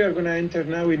I think we are going to enter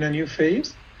now in a new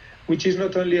phase, which is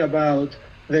not only about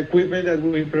the equipment that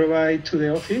we provide to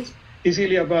the office, it's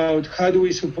really about how do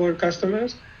we support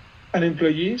customers and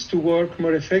employees to work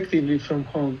more effectively from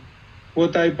home.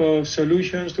 What type of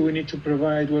solutions do we need to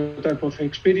provide? What type of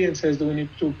experiences do we need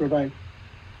to provide?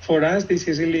 For us, this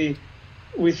is really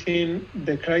within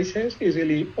the crisis, is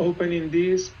really opening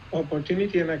this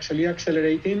opportunity and actually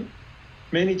accelerating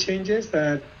many changes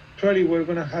that probably were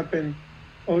going to happen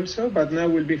also, but now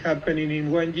will be happening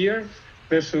in 1 year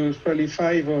versus probably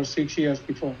 5 or 6 years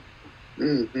before.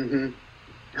 Mm-hmm.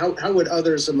 How would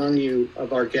others among you,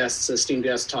 of our guests, esteemed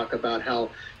guests, talk about how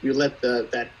you let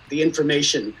the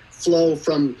information flow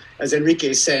from, as Enrique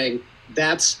is saying,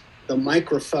 that's the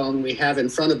microphone we have in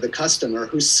front of the customer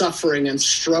who's suffering and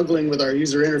struggling with our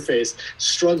user interface,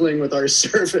 struggling with our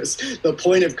service, the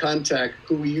point of contact,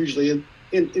 who we usually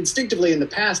instinctively in the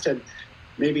past had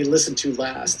maybe listened to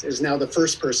last, is now the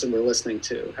first person we're listening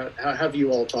to. How have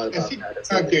you all thought about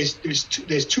that?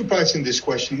 There's two parts in this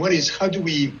question. One is how do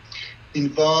we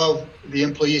involve the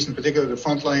employees, in particular the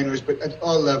frontliners, but at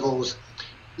all levels,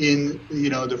 in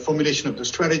the formulation of the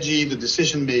strategy, the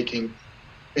decision making.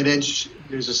 And then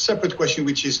there's a separate question,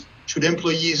 which is, should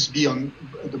employees be on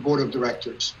the board of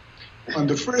directors? On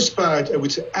the first part, I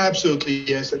would say absolutely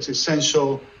yes, that's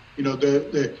essential. In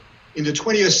the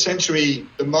 20th century,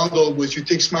 the model was you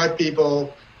take smart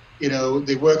people,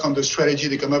 they work on the strategy,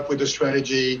 they come up with a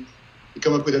strategy, you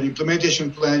come up with an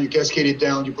implementation plan, you cascade it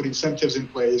down, you put incentives in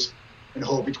place, and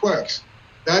hope it works.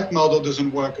 That model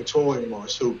doesn't work at all anymore.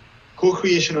 So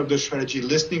co-creation of the strategy,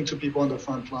 listening to people on the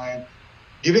front line,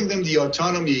 giving them the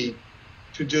autonomy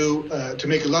to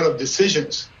make a lot of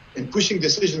decisions and pushing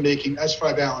decision-making as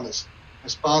far down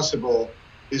as possible.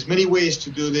 There's many ways to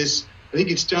do this. I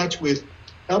think it starts with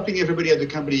helping everybody at the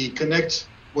company connect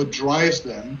what drives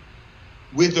them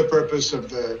with the purpose of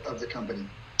the company.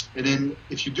 And then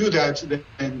if you do that,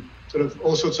 then sort of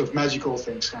all sorts of magical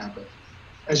things happen.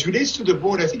 As relates to the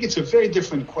board, I think it's a very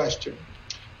different question.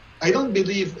 I don't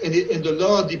believe, and the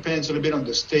law depends a little bit on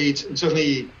the state, and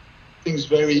certainly things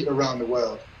vary around the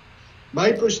world.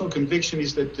 My personal conviction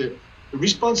is that the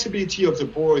responsibility of the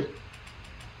board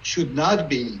should not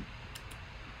be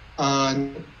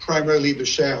on primarily the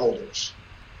shareholders,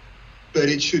 but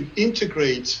it should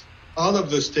integrate all of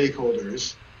the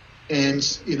stakeholders and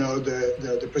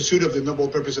the pursuit of the noble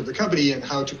purpose of the company and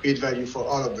how to create value for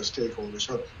all of the stakeholders.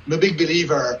 So I'm a big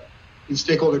believer in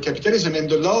stakeholder capitalism, and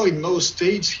the law in most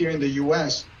states here in the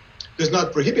U.S. does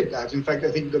not prohibit that. In fact,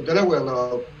 I think the Delaware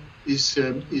law is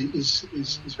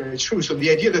very true. So the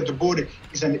idea that the board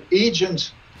is an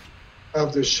agent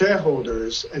of the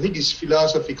shareholders, I think, is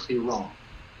philosophically wrong.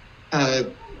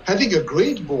 Having a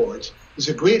great board is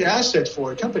a great asset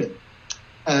for a company.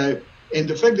 And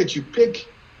the fact that you pick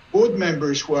board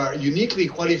members who are uniquely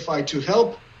qualified to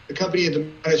help the company and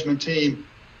the management team,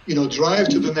 drive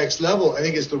to the next level, I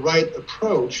think is the right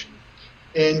approach.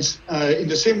 And in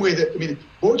the same way that,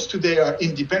 boards today are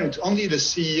independent. Only the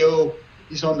CEO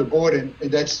is on the board, and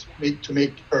that's to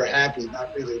make her happy,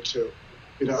 not really to,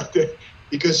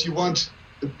 because you want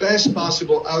the best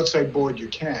possible outside board you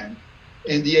can.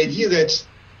 And the idea that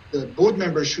the board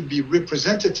members should be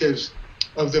representatives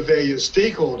of the various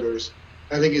stakeholders,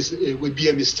 I think it would be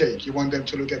a mistake. You want them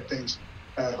to look at things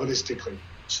holistically.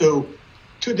 So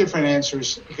two different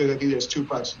answers, because I think there's two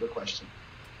parts of the question.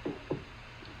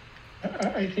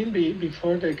 I think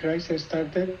before the crisis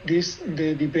started,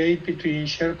 the debate between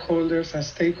shareholders and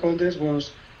stakeholders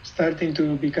was starting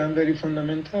to become very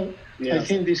fundamental. Yes. I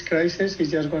think this crisis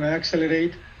is just going to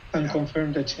accelerate and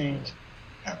confirm the change.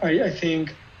 Yeah. I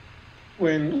think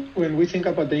when we think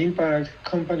about the impact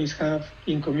companies have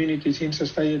in communities, in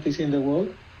societies in the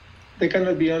world, they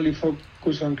cannot be only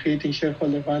focused on creating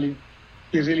shareholder value.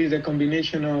 It's really the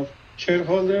combination of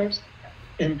shareholders,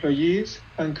 employees,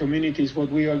 and communities what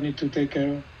we all need to take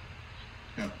care of.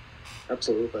 Yeah,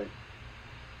 absolutely.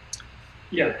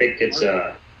 Yeah, I think it's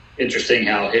interesting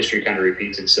how history kind of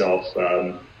repeats itself.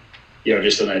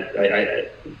 just on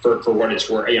that, for what it's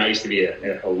worth, I used to be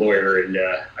a lawyer, and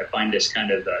I find this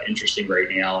kind of interesting right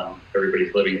now, and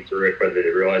everybody's living through it, whether they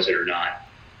realize it or not.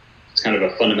 It's kind of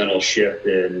a fundamental shift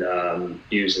in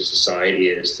views of society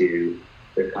as to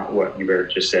what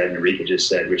Hubert just said and Enrique just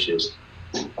said, which is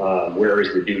where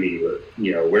is the duty?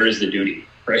 Where is the duty,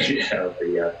 right?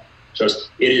 So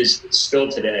it is still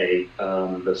today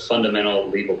the fundamental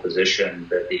legal position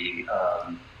that the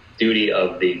duty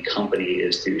of the company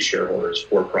is to shareholders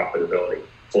for profitability,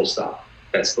 full stop.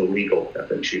 That's the legal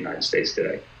definition of the United States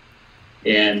today.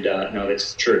 And no,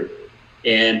 that's true.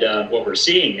 And what we're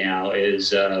seeing now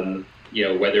is,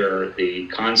 whether the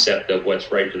concept of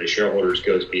what's right for the shareholders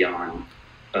goes beyond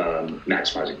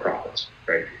maximizing profits,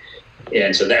 right?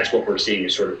 And so that's what we're seeing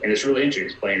is and it's really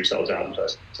interesting, playing yourselves out into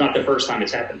us. It's not the first time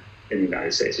it's happened in the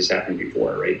United States. It's happened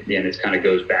before, right? And it kind of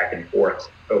goes back and forth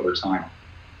over time.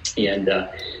 And,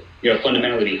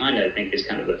 fundamentally behind that, I think, is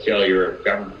kind of the failure of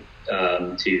government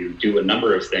to do a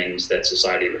number of things that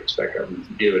society would expect government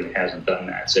to do, and it hasn't done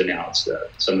that. So now it's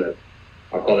some of the,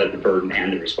 I'll call that the burden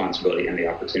and the responsibility and the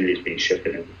opportunities being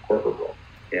shifted into the corporate world,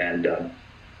 and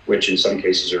which in some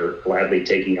cases are gladly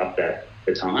taking up that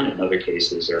baton. In other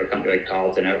cases, a company like Palo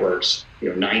Alto Networks,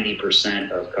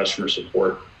 90% of customer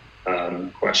support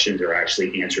questions are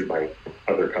actually answered by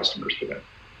other customers today,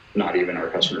 not even our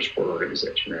customer support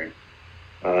organization, right?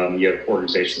 You have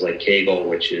organizations like Kaggle,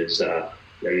 which is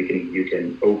you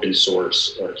can open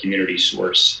source or community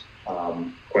source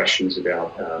questions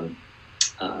about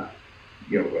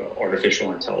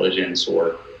artificial intelligence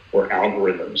or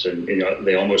algorithms, and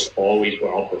they almost always will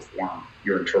outperform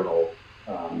your internal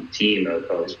team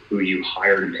of who you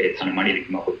hired and paid a ton of money to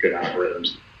come up with good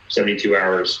algorithms. 72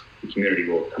 hours, the community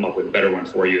will come up with a better one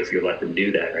for you if you let them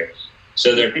do that, right?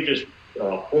 So I think there's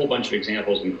a whole bunch of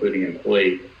examples, including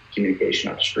employee communication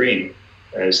upstream,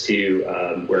 as to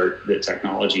where the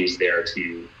technology is there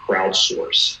to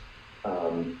crowdsource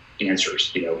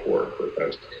answers, for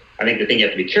folks. I think the thing you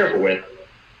have to be careful with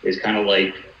is kind of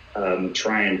like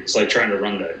trying to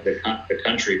run the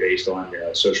country based on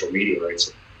social media, right?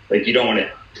 So, like,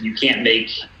 you can't make,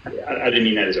 I didn't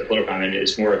mean that as a political comment,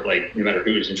 it's more of like, no matter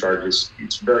who is in charge,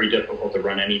 it's very difficult to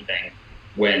run anything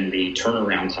when the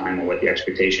turnaround time and what the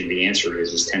expectation of the answer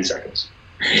is 10 seconds.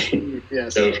 Right?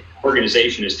 Yes. So if an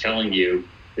organization is telling you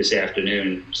this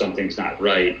afternoon something's not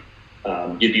right,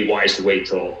 you'd be wise to wait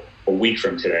till a week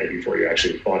from today before you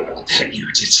actually thought about that,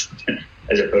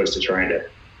 as opposed to trying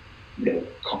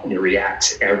to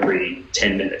react every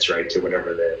 10 minutes, right, to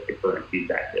whatever the current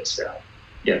feedback is. So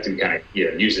you have to kind of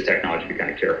use the technology to be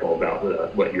kind of careful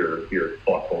about what your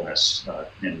thoughtfulness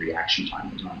and reaction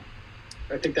time is on.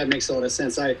 I think that makes a lot of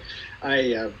sense. I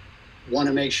want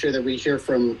to make sure that we hear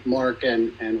from Mark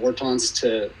and Hortense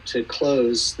to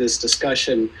close this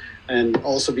discussion, and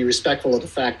also be respectful of the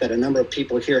fact that a number of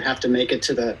people here have to make it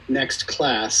to the next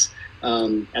class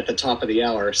at the top of the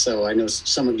hour. So I know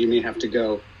some of you may have to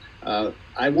go.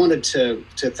 I wanted to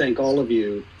thank all of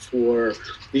you for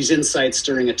these insights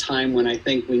during a time when I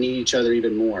think we need each other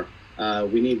even more.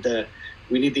 We need the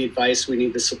advice, we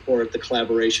need the support, the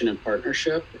collaboration and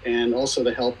partnership, and also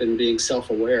the help in being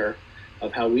self-aware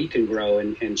of how we can grow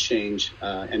and change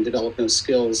and develop those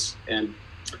skills and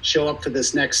show up for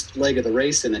this next leg of the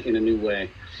race in a new way.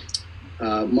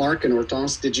 Mark and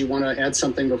Hortense, did you want to add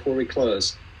something before we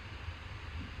close?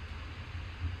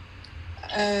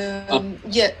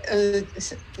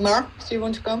 Mark, do you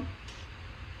want to come?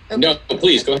 Okay. No,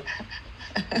 please go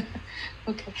ahead.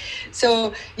 Okay.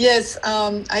 So yes,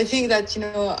 I think that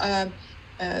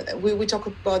we talk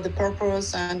about the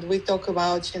purpose, and we talk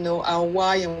about our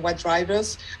why and what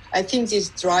drivers. I think this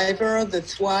driver, the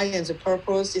why and the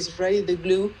purpose, is really the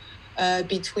glue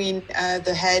between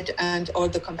the head and all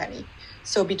the company.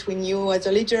 So between you as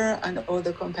a leader and all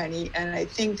the company, and I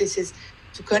think this is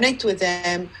to connect with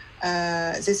them.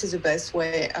 This is the best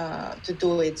way to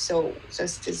do it. So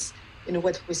this is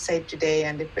what we said today,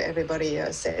 and everybody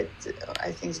said,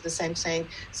 I think it's the same thing.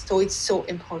 So it's so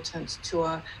important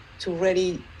to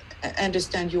really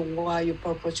understand your why, your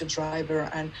purpose, your driver,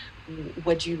 and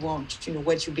what you want,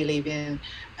 what you believe in,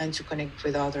 and to connect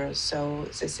with others. So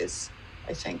this is,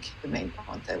 I think, the main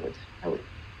point I would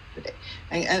today.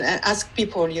 And ask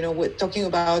people, we're talking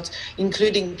about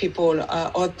including people,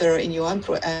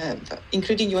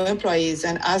 including your employees,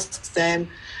 and ask them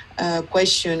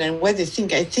question and what they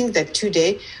think. I think that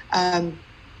today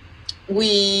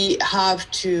we have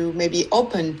to maybe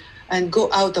open and go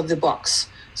out of the box.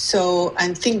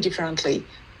 And think differently,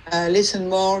 listen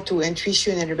more to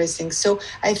intuition and everything. So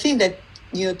I think that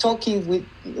talking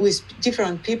with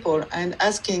different people and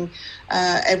asking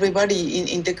everybody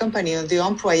in the company, or the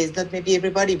employees, not maybe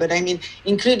everybody, but I mean,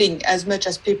 including as much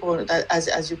as people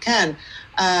as you can,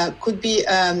 could be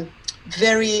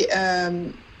very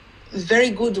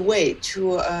good way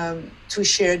to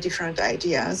share different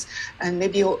ideas and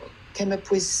maybe came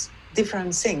up with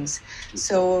different things.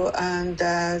 So, and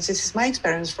this is my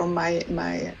experience from my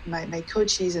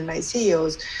coaches and my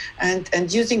CEOs,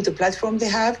 and using the platform they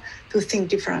have to think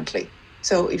differently.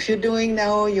 So if you're doing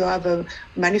now, you have a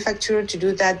manufacturer to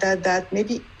do that,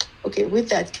 maybe, okay, with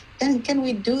that, can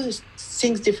we do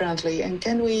things differently? And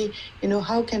can we,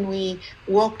 how can we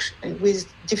work with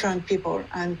different people?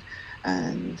 And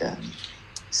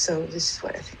so this is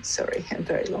what I think. Sorry, I'm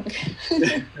very long.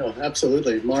 No,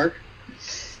 absolutely. Mark?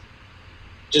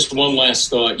 Just one last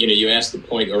thought. You asked the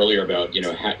point earlier about,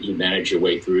 how you manage your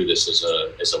way through this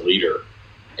as a leader.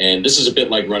 And this is a bit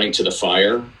like running to the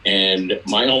fire. And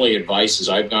my only advice is,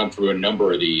 I've gone through a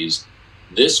number of these.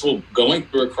 Going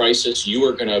through a crisis, you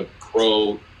are going to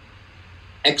grow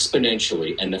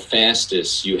exponentially and the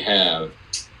fastest you have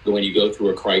when you go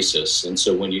through a crisis. And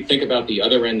so when you think about the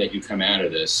other end that you come out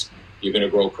of this, you're going to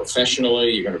grow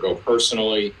professionally, you're going to grow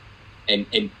personally. And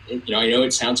I know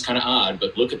it sounds kind of odd,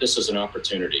 but look at this as an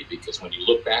opportunity, because when you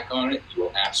look back on it, you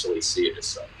will absolutely see it as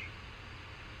such.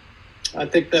 I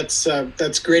think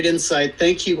that's great insight.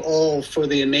 Thank you all for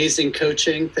the amazing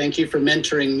coaching. Thank you for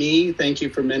mentoring me. Thank you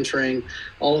for mentoring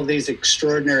all of these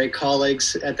extraordinary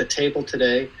colleagues at the table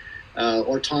today.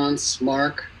 Hortense,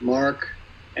 Mark,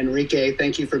 Enrique,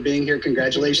 thank you for being here.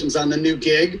 Congratulations on the new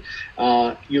gig.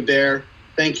 Hubert,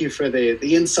 thank you for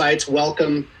the insights.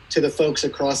 Welcome to the folks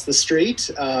across the street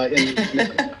in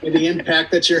the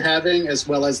impact that you're having, as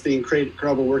well as the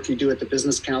incredible work you do at the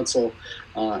Business Council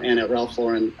and at Ralph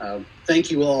Lauren.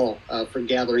 Thank you all for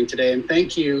gathering today. And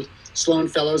thank you, Sloan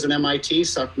Fellows and MIT,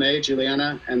 Sakme,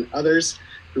 Juliana, and others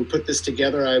who put this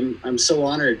together. I'm so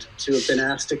honored to have been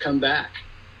asked to come back.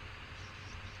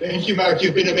 Thank you, Mark.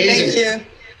 You've been amazing.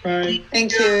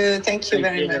 Thank you. Bye. Thank you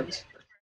very much.